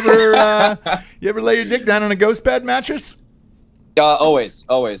ever lay your dick down on a ghost bed mattress? Always.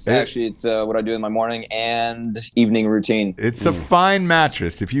 Actually, it's what I do in my morning and evening routine. It's a fine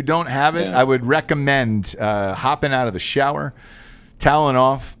mattress. If you don't have it, I would recommend hopping out of the shower, toweling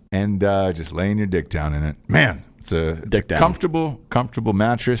off, and just laying your dick down in it. Man, it's a comfortable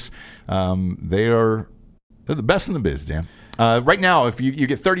mattress. They're the best in the biz, Dan. Right now, if you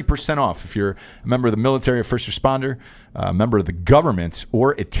get 30% off if you're a member of the military, a first responder, a member of the government,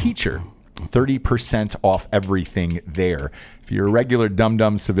 or a teacher. 30% off everything there. If you're a regular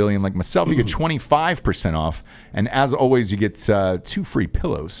dumb civilian like myself, you get 25% off. And as always, you get 2 free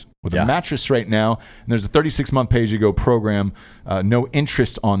pillows with a mattress right now. And there's a 36-month pay-as-you-go program. No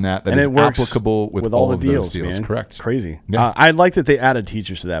interest on that. That is applicable with all the deals. Man. Correct. Crazy. Yeah. I like that they added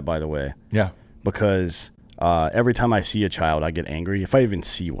teachers to that, by the way. Yeah. Because every time I see a child, I get angry if I even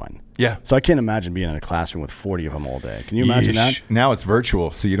see one. Yeah. So I can't imagine being in a classroom with 40 of them all day. Can you imagine that? Now it's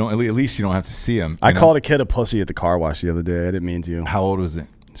virtual, so you don't. At least you don't have to see them. I called a kid a pussy at the car wash the other day. I didn't mean to. How old was it?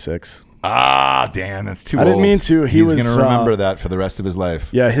 6. Ah, Dan, that's too old. I didn't mean to. He's going to remember that for the rest of his life.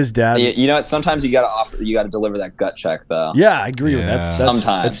 Yeah, his dad. You know what? Sometimes you got to deliver that gut check, though. Yeah, I agree with that.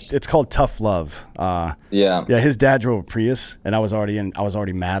 Sometimes it's called tough love. Yeah. His dad drove a Prius, and I was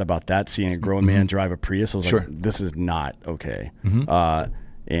already mad about that. Seeing a grown man drive a Prius, I was like, this is not okay.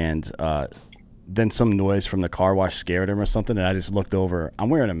 Then some noise from the car wash scared him or something, and I just looked over. I'm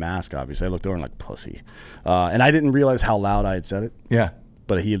wearing a mask, obviously. I looked over and like, pussy. And I didn't realize how loud I had said it. Yeah.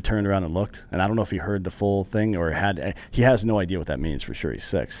 But he had turned around and looked, and I don't know if he heard the full thing or he has no idea what that means for sure. He's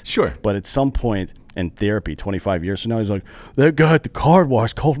 6. Sure. But at some point in therapy, 25 years from now, he's like, that guy at the car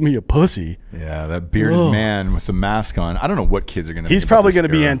wash called me a pussy. Yeah, that bearded man with the mask on. I don't know what kids are going to He's probably going to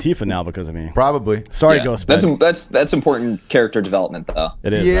be Antifa now because of me. Probably. Sorry, Ghost. That's important character development, though.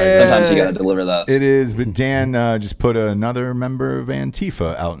 It is. Yeah, right? Sometimes you got to deliver those. It is, but Dan just put another member of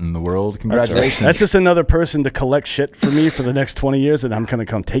Antifa out in the world. Congratulations. That's just another person to collect shit for me for the next 20 years, and I'm going to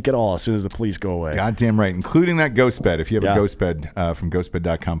come take it all as soon as the police go away. Goddamn right, including that ghost bed. If you have a ghost bed from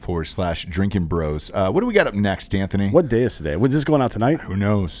ghostbed.com/Drinkin Bros. What do we got up next, Anthony? What day is today? Was this going out tonight? Who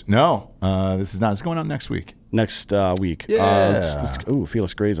knows? No, this is not. It's going out next week. Next week. Yeah.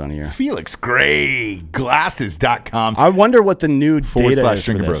 Felix Gray's on here. Felix Gray, glasses.com. I wonder what the new data is for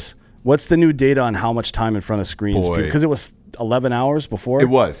Drinkin this. Bros. What's the new data on how much time in front of screens? Because it was 11 hours before. It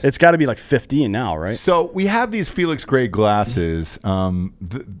was. It's got to be like 15 now, right? So we have these Felix Gray glasses. Yeah,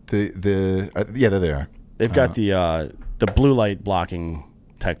 there they are. They've got the blue light blocking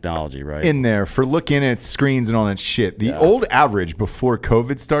technology, right? In there for looking at screens and all that shit. The old average before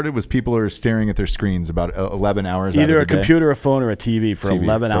COVID started was people are staring at their screens about 11 hours Either out a of the computer, a phone, or a TV for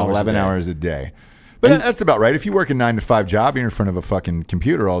 11 hours. 11 hours a day. But that's about right. If you work a 9-to-5 job, you're in front of a fucking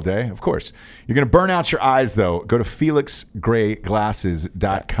computer all day. Of course, you're going to burn out your eyes, though. Go to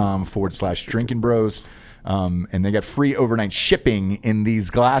felixgrayglasses.com/Drinkin Bros. And they got free overnight shipping in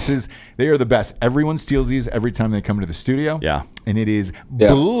these glasses. They are the best. Everyone steals these every time they come to the studio. Yeah. And it is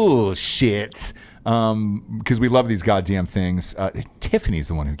bullshit. Because we love these goddamn things. Tiffany's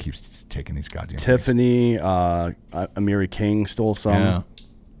the one who keeps taking these goddamn Tiffany, Amiri King stole some. Yeah.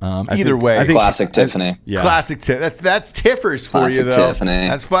 Either way, I think classic Tiffany. Yeah. Classic that's Tiffers for Classic you though. Tiffany.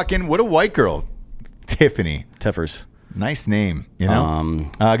 That's fucking what a white girl, Tiffany. Tiffers. Nice name, you know.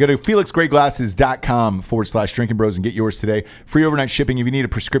 Go to felixgrayglasses.com/Drinkin Bros and get yours today. Free overnight shipping. If you need a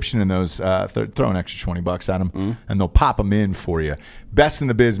prescription in those, throw an extra $20 at them, and they'll pop them in for you. Best in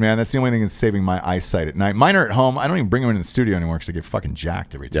the biz, man. That's the only thing that's saving my eyesight at night. Mine are at home. I don't even bring them into the studio anymore because I get fucking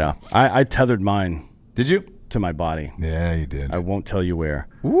jacked every time. Yeah, I tethered mine. Did you? To my body. Yeah, you did. I won't tell you where.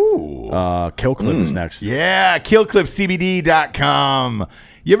 Ooh. Klug is next. Yeah, killcliffcbd.com.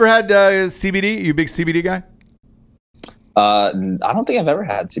 You ever had CBD? You a big CBD guy? I don't think I've ever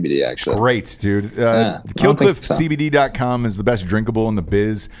had CBD actually. Great, dude. Killcliffcbd.com is the best drinkable in the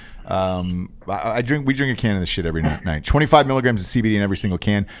biz. We drink a can of this shit every night. 25 milligrams of CBD in every single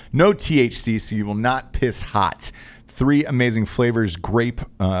can. No THC, so you will not piss hot. 3 amazing flavors: grape,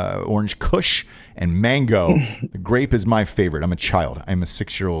 orange kush, and mango. The grape is my favorite. I'm a child. I'm a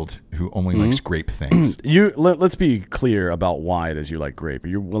 6-year-old who only likes grape things. Let's be clear about why it is you like grape. Are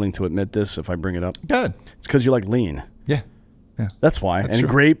you willing to admit this if I bring it up? Good. It's because you like lean. Yeah. That's why. That's and true.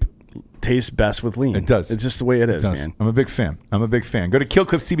 grape tastes best with lean. It does. It's just the way it is, man. I'm a big fan. Go to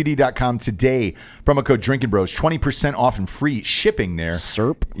killcliffcbd.com today. Promo code Drinkin Bros. 20% off and free shipping there.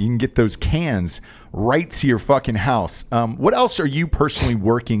 Serp. You can get those cans right to your fucking house. What else are you personally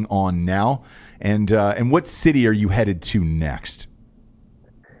working on now? And what city are you headed to next?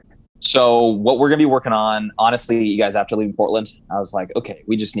 So what we're going to be working on, honestly, you guys, after leaving Portland, I was like, okay,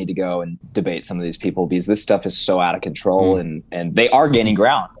 we just need to go and debate some of these people because this stuff is so out of control and they are gaining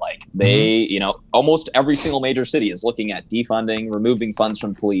ground. Like they, almost every single major city is looking at defunding, removing funds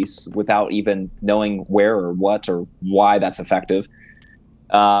from police without even knowing where or what or why that's effective.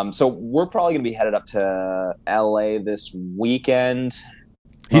 So we're probably going to be headed up to LA this weekend.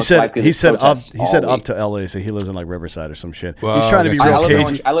 He said up to LA, so he lives in like Riverside or some shit. Well, he's trying to be real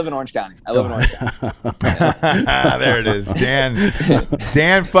cagey. I live in Orange County. There it is.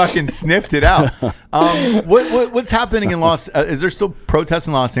 Dan fucking sniffed it out. What's happening in is there still protests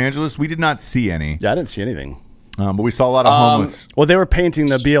in Los Angeles? We did not see any. Yeah, I didn't see anything. But we saw a lot of homeless. Well, they were painting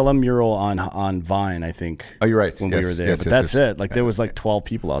the BLM mural on Vine, I think. Oh, you're right. When we were there, but that's it. Like there was like 12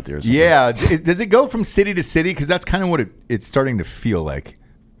 people out there. Or something. Yeah. Does it go from city to city? Because that's kind of what it's starting to feel like.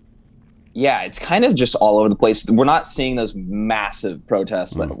 Yeah, it's kind of just all over the place. We're not seeing those massive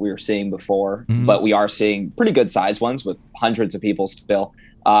protests that we were seeing before, but we are seeing pretty good sized ones with hundreds of people still.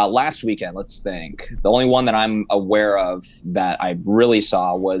 Last weekend, let's think. The only one that I'm aware of that I really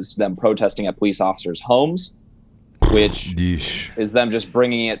saw was them protesting at police officers' homes, which is them just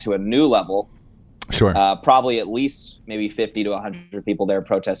bringing it to a new level. Sure. Probably at least maybe 50 to 100 people there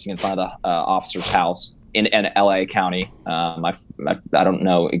protesting in front of the officer's house in LA County. I don't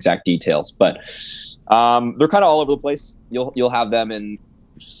know exact details, but they're kind of all over the place. You'll have them in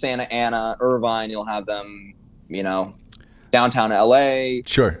Santa Ana, Irvine. You'll have them, downtown LA.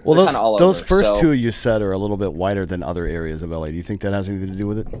 Sure. Well, those first two you said are a little bit wider than other areas of LA. Do you think that has anything to do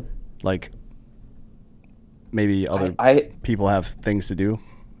with it? Like maybe other people have things to do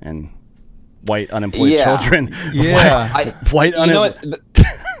and white unemployed children. Yeah. White unemployed.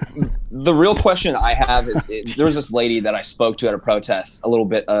 The real question I have is there was this lady that I spoke to at a protest a little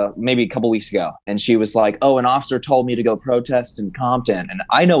bit, maybe a couple weeks ago. And she was like, oh, an officer told me to go protest in Compton. And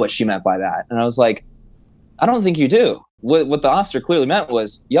I know what she meant by that. And I was like, I don't think you do. What the officer clearly meant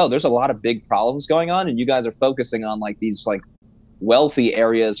was, there's a lot of big problems going on. And you guys are focusing on like these like wealthy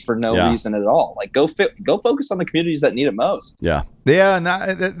areas for no reason at all. Like go focus on the communities that need it most. Yeah.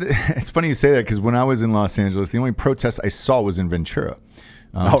 It's funny you say that because when I was in Los Angeles, the only protest I saw was in Ventura.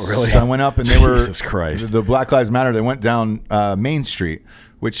 Oh, really? So I went up and they were Jesus Christ. The Black Lives Matter. They went down Main Street,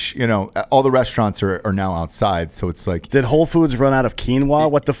 which all the restaurants are now outside. So it's like, did Whole Foods run out of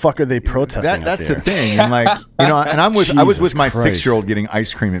quinoa? What the fuck are they protesting? That's the thing. And like and I was with my 6-year-old getting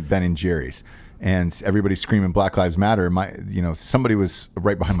ice cream at Ben and Jerry's, and everybody screaming Black Lives Matter. Somebody was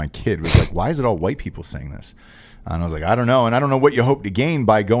right behind my kid was like, why is it all white people saying this? And I was like, I don't know, and I don't know what you hope to gain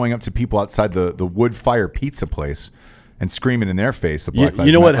by going up to people outside the wood fire pizza place and screaming in their face. The Black Lives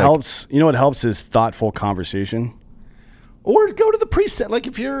you know what Matter. helps? You know what helps is thoughtful conversation. Or go to the precinct. Like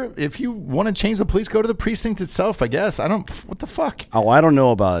if you want to change the police, go to the precinct itself. I guess what the fuck. Oh, I don't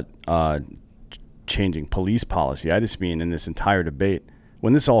know about changing police policy. I just mean in this entire debate,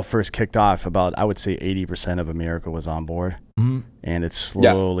 when this all first kicked off, I would say 80% of America was on board, and it's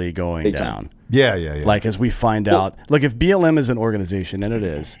slowly going down. Yeah. Like as we find out, look, if BLM is an organization, and it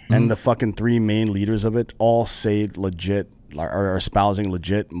is, and the fucking 3 main leaders of it all say legit, are espousing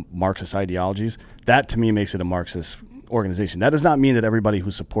legit Marxist ideologies, that to me makes it a Marxist organization. That does not mean that everybody who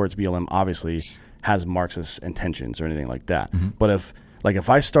supports BLM obviously has Marxist intentions or anything like that. But if, Like if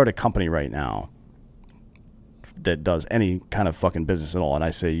I start a company right now that does any kind of fucking business at all, and I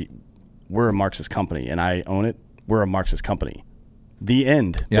say we're a Marxist company and I own it, we're a Marxist company. The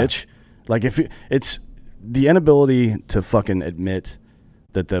end, bitch. Like if it's the inability to fucking admit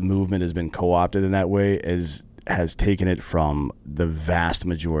that the movement has been co-opted in that way has taken it from the vast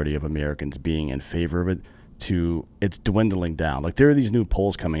majority of Americans being in favor of it to it's dwindling down. Like there are these new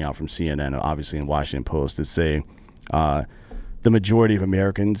polls coming out from CNN, obviously in Washington Post, that say the majority of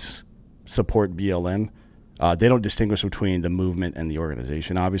Americans support BLM. They don't distinguish between the movement and the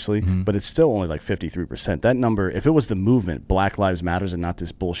organization, obviously, but it's still only like 53%. That number, if it was the movement, Black Lives Matters, and not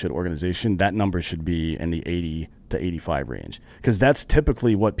this bullshit organization, that number should be in the 80 to 85 range. Because that's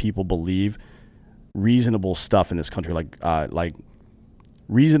typically what people believe reasonable stuff in this country, like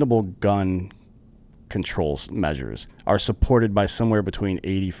reasonable gun controls measures are supported by somewhere between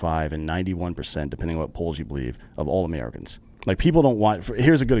 85 and 91%, depending on what polls you believe, of all Americans. Like people don't want,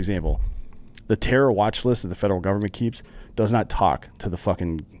 here's a good example. The terror watch list that the federal government keeps does not talk to the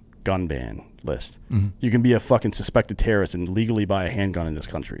fucking gun ban list. You can be a fucking suspected terrorist and legally buy a handgun in this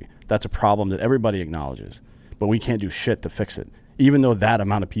country. That's a problem that everybody acknowledges, but we can't do shit to fix it, even though that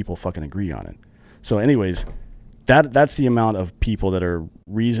amount of people fucking agree on it. So anyways, that's the amount of people that are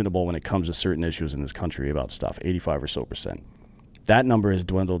reasonable when it comes to certain issues in this country about stuff, 85 or so %. That number has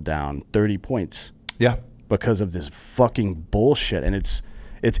dwindled down 30 points. Yeah. Because of this fucking bullshit. And it's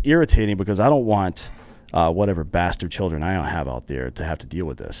irritating because I don't want whatever bastard children I have out there to have to deal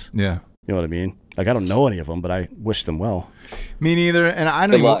with this. Yeah. You know what I mean? Like, I don't know any of them, but I wish them well. Me neither. And I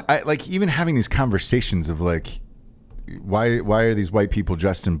don't even, like, even having these conversations of, like, why are these white people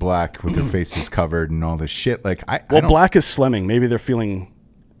dressed in black with their faces covered and all this shit? Like, well, black is slimming. Maybe they're feeling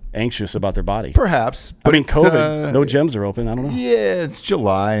anxious about their body. Perhaps. I mean, COVID, no gyms are open. I don't know. Yeah, it's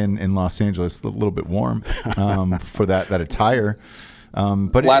July in Los Angeles. A little bit warm for that attire.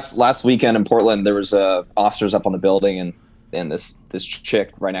 But last weekend in Portland, there was officers up on the building, and this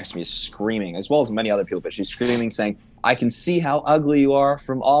chick right next to me is screaming, as well as many other people, but she's screaming, saying, "I can see how ugly you are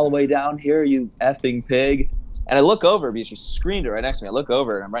from all the way down here, you effing pig." And I look over because she screamed it right next to me. I look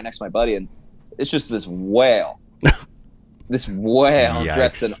over and I'm right next to my buddy, and it's just this whale,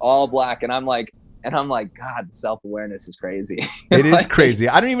 dressed in all black, and I'm like, God, the self-awareness is crazy. It is crazy.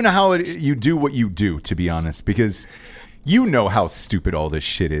 I don't even know how you do what you do, to be honest, because you know how stupid all this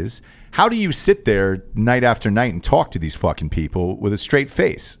shit is. How do you sit there night after night and talk to these fucking people with a straight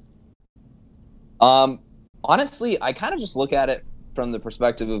face? Honestly, I kind of just look at it from the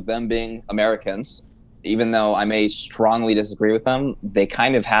perspective of them being Americans. Even though I may strongly disagree with them, they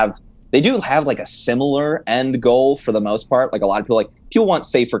do have like a similar end goal for the most part. Like a lot of people want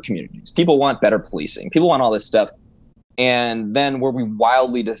safer communities. People want better policing. People want all this stuff. And then where we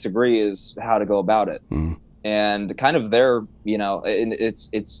wildly disagree is how to go about it. And kind of their,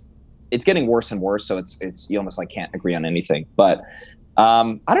 it's getting worse and worse. So it's you almost like can't agree on anything. But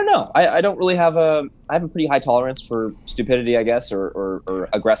I don't know. I don't really have I have a pretty high tolerance for stupidity, I guess, or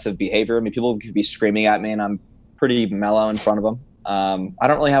aggressive behavior. I mean, people could be screaming at me and I'm pretty mellow in front of them. I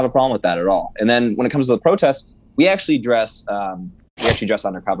don't really have a problem with that at all. And then when it comes to the protests, we actually dress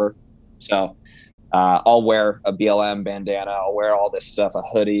undercover. So I'll wear a BLM bandana. I'll wear all this stuff, a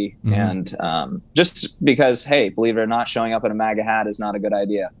hoodie. And just because, hey, believe it or not, showing up in a MAGA hat is not a good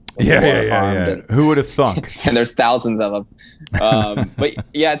idea. Yeah. Who would have thunk? And there's thousands of them. But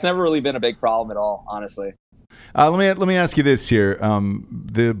yeah, it's never really been a big problem at all, honestly. Let me ask you this here.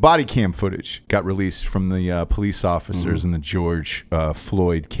 The body cam footage got released from the police officers in the George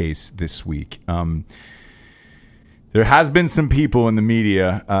Floyd case this week. There has been some people in the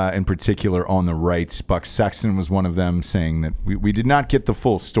media, in particular on the right. Buck Sexton was one of them, saying that we did not get the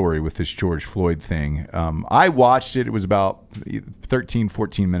full story with this George Floyd thing. I watched it. It was about 13,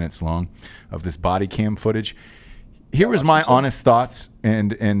 14 minutes long of this body cam footage. Here was my honest thoughts,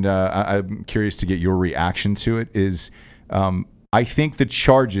 and I'm curious to get your reaction to it, is I think the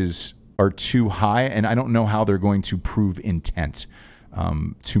charges are too high, and I don't know how they're going to prove intent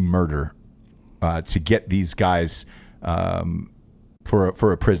to murder to get these guys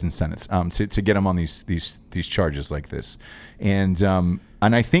for a prison sentence, to get them on these charges like this, and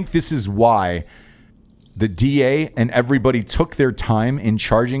I think this is why the DA and everybody took their time in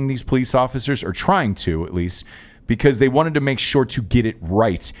charging these police officers, or trying to at least, because they wanted to make sure to get it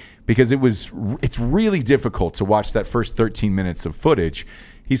right, because it's really difficult to watch that first 13 minutes of footage.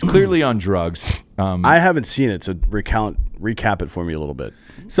 He's clearly on drugs. I haven't seen it, so recap it for me a little bit.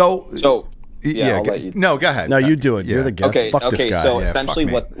 So I'll let you. No, go ahead. No, you do it. You're the guest. Fuck this guy. So essentially,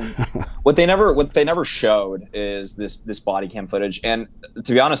 what they never showed is this body cam footage. And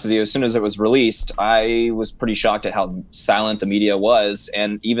to be honest with you, as soon as it was released, I was pretty shocked at how silent the media was.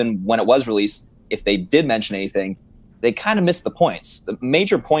 And even when it was released, if they did mention anything, they kind of missed the points. The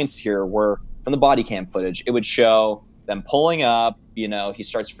major points here were from the body cam footage. It would show them pulling up. You know, he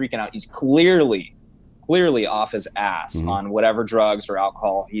starts freaking out. He's clearly off his ass on whatever drugs or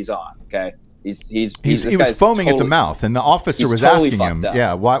alcohol he's on. Okay. He was foaming at the mouth, and the officer was asking him,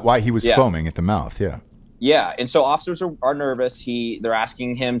 why he was foaming at the mouth. Yeah. And so officers are nervous. They're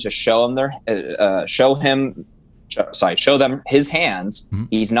asking him to show them his hands.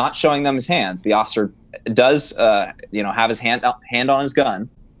 He's not showing them his hands. The officer does, have his hand on his gun.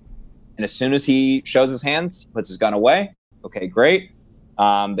 And as soon as he shows his hands, puts his gun away. Okay, great.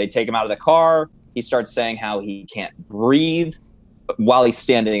 They take him out of the car. He starts saying how he can't breathe while he's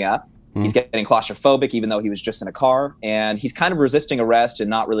standing up. He's getting claustrophobic, even though he was just in a car, and he's kind of resisting arrest and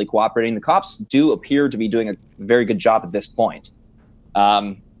not really cooperating. The cops do appear to be doing a very good job at this point.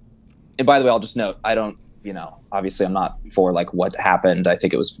 And by the way, I'll just note, I don't, obviously I'm not for like what happened. I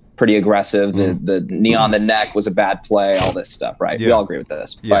think it was pretty aggressive. The knee on the neck was a bad play, all this stuff, right? Yeah. We all agree with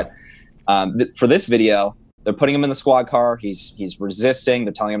this. Yeah. But for this video, they're putting him in the squad car. He's resisting.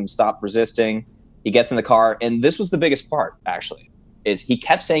 They're telling him to stop resisting. He gets in the car. And this was the biggest part, actually. Is he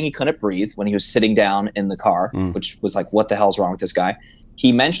kept saying he couldn't breathe when he was sitting down in the car, which was like, what the hell's wrong with this guy?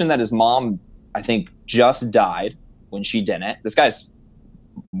 He mentioned that his mom, I think, just died when she didn't. This guy's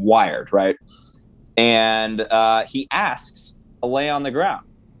wired, right? And he asks to lay on the ground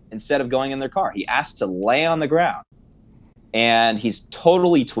instead of going in their car. He asks to lay on the ground. And he's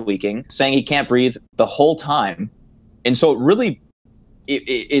totally tweaking, saying he can't breathe the whole time. And so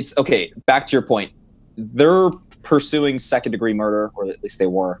it's okay, back to your point. They're pursuing second-degree murder, or at least they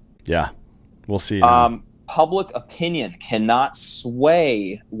were. Yeah, we'll see. Public opinion cannot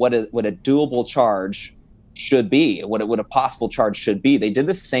sway what a doable charge should be, what a possible charge should be. They did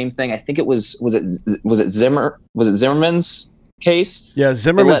the same thing. I think it was it Zimmerman's case? Yeah,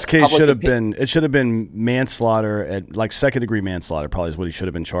 Zimmerman's case should have been manslaughter at like second-degree manslaughter. Probably is what he should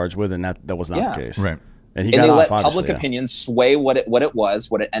have been charged with, and that was not the case. Right. And he got off, let public opinion sway what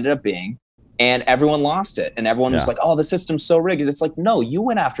it ended up being. And everyone lost it. And everyone was like, oh, the system's so rigged. It's like, no, you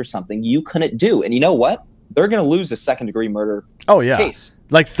went after something you couldn't do. And you know what? They're going to lose a second-degree murder case.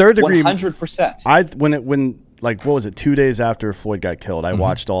 Like third-degree. 100%. When what was it, 2 days after Floyd got killed, I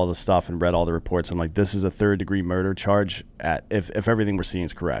watched all the stuff and read all the reports. I'm like, this is a third-degree murder charge if everything we're seeing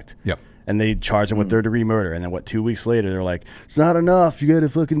is correct. Yep. And they charge him with third-degree murder. And then 2 weeks later, they're like, it's not enough. You got to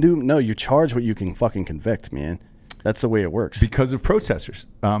fucking do it. No, you charge what you can fucking convict, man. That's the way it works. Because of protesters.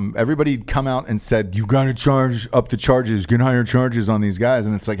 Everybody come out and said, you've got to charge up the charges, get higher charges on these guys.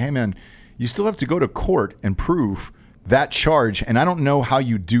 And it's like, hey, man, you still have to go to court and prove that charge. And I don't know how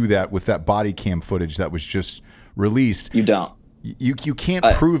you do that with that body cam footage that was just released. You don't. You can't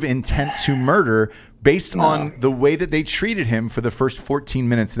prove intent to murder based on the way that they treated him for the first 14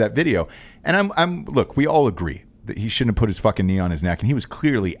 minutes of that video. And look, we all agree that he shouldn't have put his fucking knee on his neck, and he was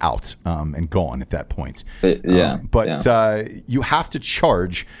clearly out and gone at that point. You have to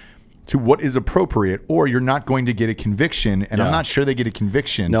charge to what is appropriate, or you're not going to get a conviction. And I'm not sure they get a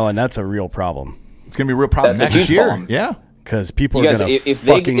conviction. No, and that's a real problem. It's going to be a real problem next year. Problem. Yeah, because people are going to if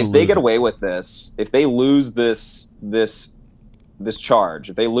they get away with this, if they lose this charge,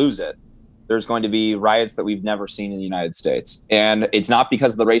 if they lose it, there's going to be riots that we've never seen in the United States. And it's not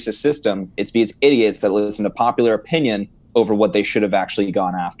because of the racist system. It's because idiots that listen to popular opinion over what they should have actually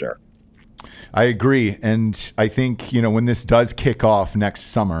gone after. I agree. And I think, when this does kick off next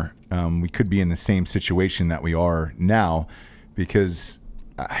summer, we could be in the same situation that we are now, because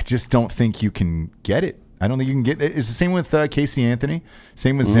I just don't think you can get it. I don't think you can get it. It's the same with Casey Anthony,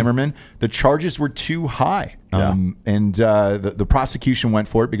 same with Zimmerman. The charges were too high. And the prosecution went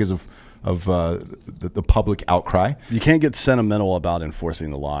for it because of the public outcry. You can't get sentimental about enforcing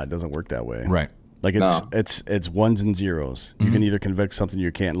the law. It doesn't work that way. Right. Like it's ones and zeros. You can either convict something,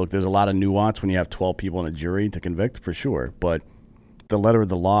 you can't. Look, there's a lot of nuance when you have 12 people in a jury to convict, for sure. But the letter of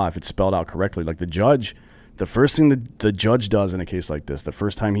the law, if it's spelled out correctly, like the first thing the judge does in a case like this, the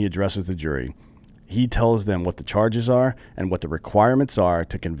first time he addresses the jury, he tells them what the charges are and what the requirements are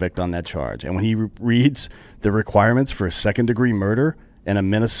to convict on that charge. And when he reads the requirements for a second-degree murder in a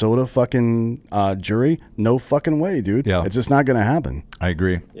Minnesota fucking jury, no fucking way, dude. Yeah. It's just not going to happen. I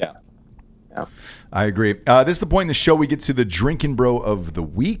agree. Yeah. I agree. This is the point in the show we get to the Drinkin Bro of the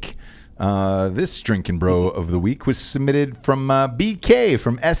Week. This Drinkin Bro of the Week was submitted from BK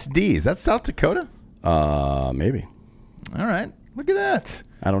from SD. Is that South Dakota? Maybe. All right. Look at that.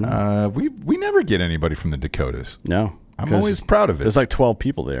 I don't know. We never get anybody from the Dakotas. No. I'm always proud of it. There's like 12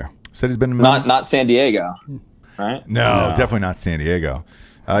 people there. Said he's been not San Diego, right? No, definitely not San Diego.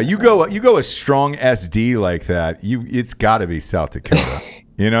 You go a strong SD like that. It's got to be South Dakota.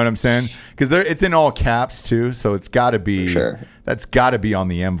 You know what I'm saying? Because it's in all caps too, so it's got to be. Sure. That's got to be on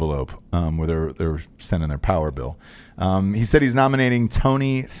the envelope where they're sending their power bill. He said he's nominating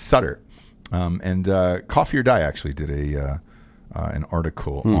Tony Sutter, and Coffee or Die actually did an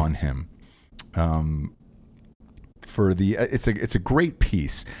article on him. It's a great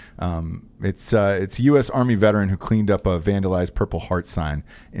piece. It's a U.S. Army veteran who cleaned up a vandalized Purple Heart sign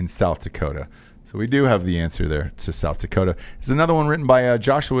in South Dakota. So we do have the answer there to South Dakota. There's another one written by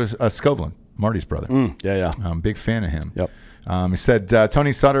Joshua Skovlin, Marty's brother. Big fan of him. Yep. He said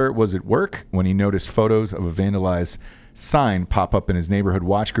Tony Sutter was at work when he noticed photos of a vandalized sign pop up in his neighborhood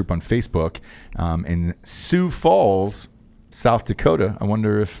watch group on Facebook in Sioux Falls, South Dakota. I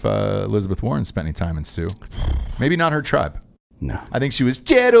wonder if Elizabeth Warren spent any time in Sioux. Maybe not her tribe. No. I think she was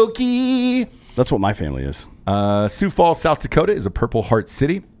Cherokee. That's what my family is. Sioux Falls, South Dakota is a Purple Heart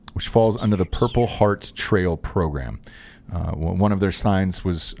city, which falls under the Purple Heart Trail program. One of their signs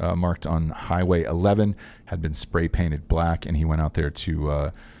was marked on Highway 11, had been spray painted black, and he went out there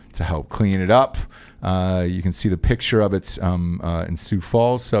to help clean it up. You can see the picture of it in Sioux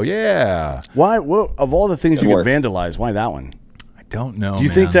Falls. So yeah. Why? Well, of all the things you could vandalize, why that one? I don't know. Do you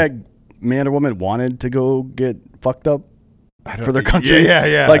think that man or woman wanted to go get fucked up for their country?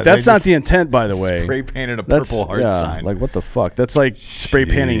 Yeah. Like that's not the intent, by the way. Spray painted a Purple Heart sign. Like what the fuck? That's like spray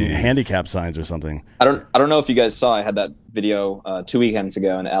painting handicap signs or something. I don't know if you guys saw. I had that video 2 weekends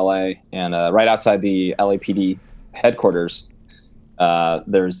ago in LA, and right outside the LAPD headquarters,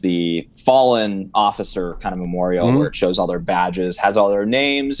 there's the fallen officer kind of memorial where it shows all their badges, has all their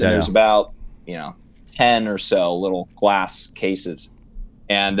names, and there's about 10 or so little glass cases.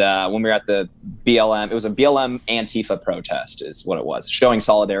 And when we were at the BLM, it was a BLM Antifa protest is what it was, showing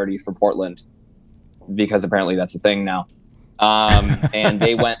solidarity for Portland, because apparently that's a thing now. And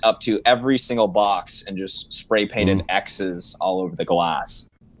they went up to every single box and just spray painted X's all over the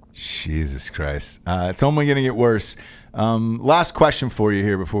glass. Jesus Christ. It's only going to get worse. Last question for you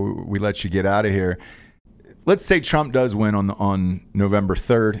here before we let you get out of here. Let's say Trump does win on November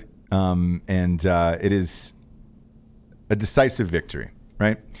 3rd, and it is a decisive victory.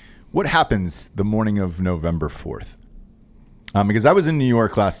 Right? What happens the morning of November 4th? Because I was in New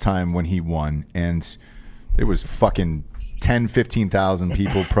York last time when he won, and it was fucking 10, 15,000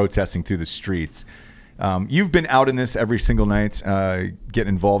 people protesting through the streets. You've been out in this every single night,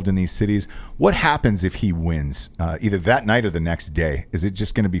 getting involved in these cities. What happens if he wins, either that night or the next day? Is it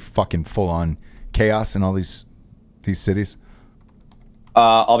just going to be fucking full-on chaos in all these cities?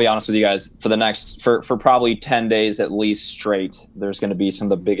 I'll be honest with you guys. For probably 10 days at least straight, there's going to be some of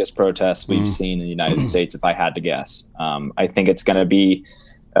the biggest protests we've seen in the United States, if I had to guess. I think it's going to be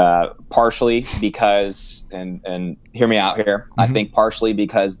partially because, and hear me out here, I think partially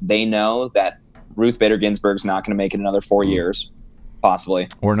because they know that Ruth Bader Ginsburg's not going to make it another 4 years, possibly,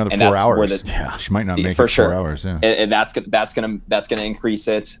 or another 4 hours. She might not make it 4 hours. Yeah, and that's gonna increase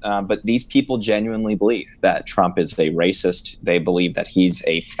it. But these people genuinely believe that Trump is a racist. They believe that he's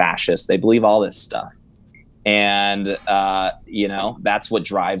a fascist. They believe all this stuff, and that's what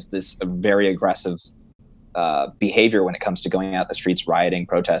drives this very aggressive behavior when it comes to going out the streets, rioting,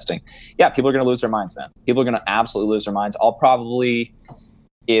 protesting. Yeah, people are gonna lose their minds, man. People are gonna absolutely lose their minds. I'll probably,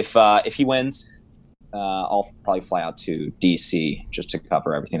 if he wins, I'll probably fly out to DC just to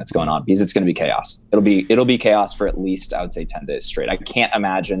cover everything that's going on, because it's going to be chaos. It'll be chaos for at least, I would say, 10 days straight. I can't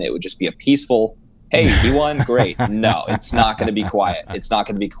imagine it would just be a peaceful, hey, he won, great. No, it's not going to be quiet. It's not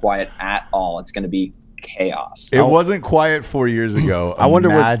going to be quiet at all. It's going to be chaos. It wasn't quiet 4 years ago. I wonder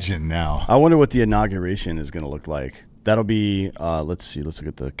now. I wonder what the inauguration is going to look like. That'll be, let's see, let's look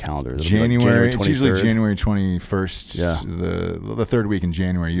at the calendar. January. It's usually January 21st. Yeah. The third week in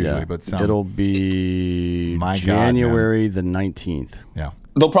January usually. Yeah. But it'll be January the 19th. Yeah.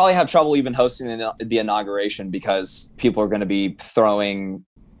 They'll probably have trouble even hosting the inauguration because people are going to be throwing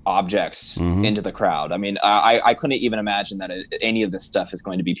objects into the crowd. I mean, I couldn't even imagine that any of this stuff is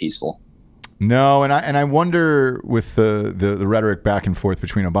going to be peaceful. No, and I wonder with the rhetoric back and forth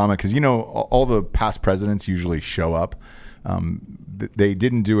between Obama, because all the past presidents usually show up. They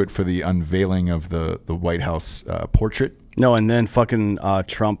didn't do it for the unveiling of the White House portrait. No, and then fucking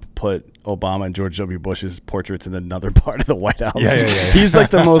Trump put Obama and George W. Bush's portraits in another part of the White House. Yeah. He's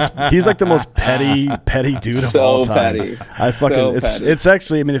like the most petty dude of all time. Petty. It's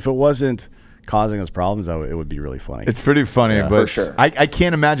actually, I mean, if it wasn't causing us problems, it would be really funny. It's pretty funny, but for sure. I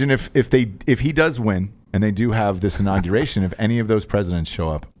can't imagine if he does win and they do have this inauguration, if any of those presidents show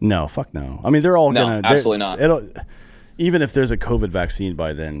up. No, fuck no. I mean, they're all gonna. Absolutely not. Even if there's a COVID vaccine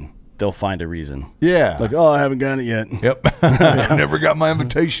by then, they'll find a reason. Yeah. Like, oh, I haven't gotten it yet. Yep. I never got my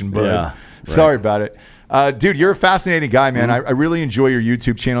invitation, bud. Yeah, right. Sorry about it. Dude, you're a fascinating guy, man. I really enjoy your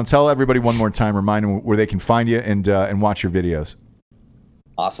YouTube channel. Tell everybody one more time, remind them where they can find you and watch your videos.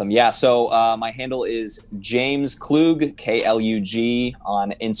 Awesome. Yeah. So my handle is James Klug, Klug,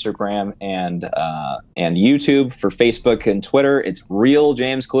 on Instagram and YouTube. For Facebook and Twitter, it's Real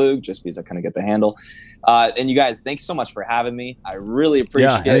James Klug, just because I kind of get the handle. And you guys, thanks so much for having me. I really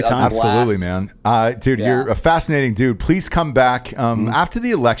appreciate it. Absolutely, man. Dude, you're a fascinating dude. Please come back after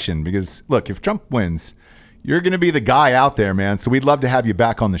the election, because look, if Trump wins, you're going to be the guy out there, man. So we'd love to have you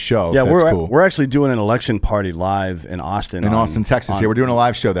back on the show. Yeah, we're actually doing an election party live in Austin. In Austin, Texas. Yeah, we're doing a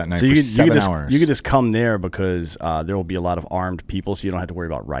live show that night for 7 hours. You can just come there, because there will be a lot of armed people, so you don't have to worry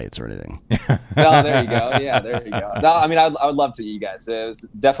about riots or anything. Oh, there you go. Yeah, there you go. No, I mean, I would love to, you guys. It was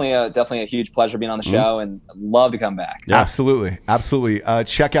definitely a huge pleasure being on the show, and I'd love to come back. Yeah. Absolutely. Absolutely.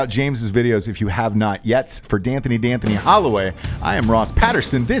 Check out James's videos if you have not yet. For D'Anthony Holloway, I am Ross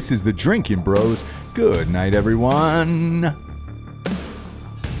Patterson. This is the Drinkin Bros. Good night, everyone.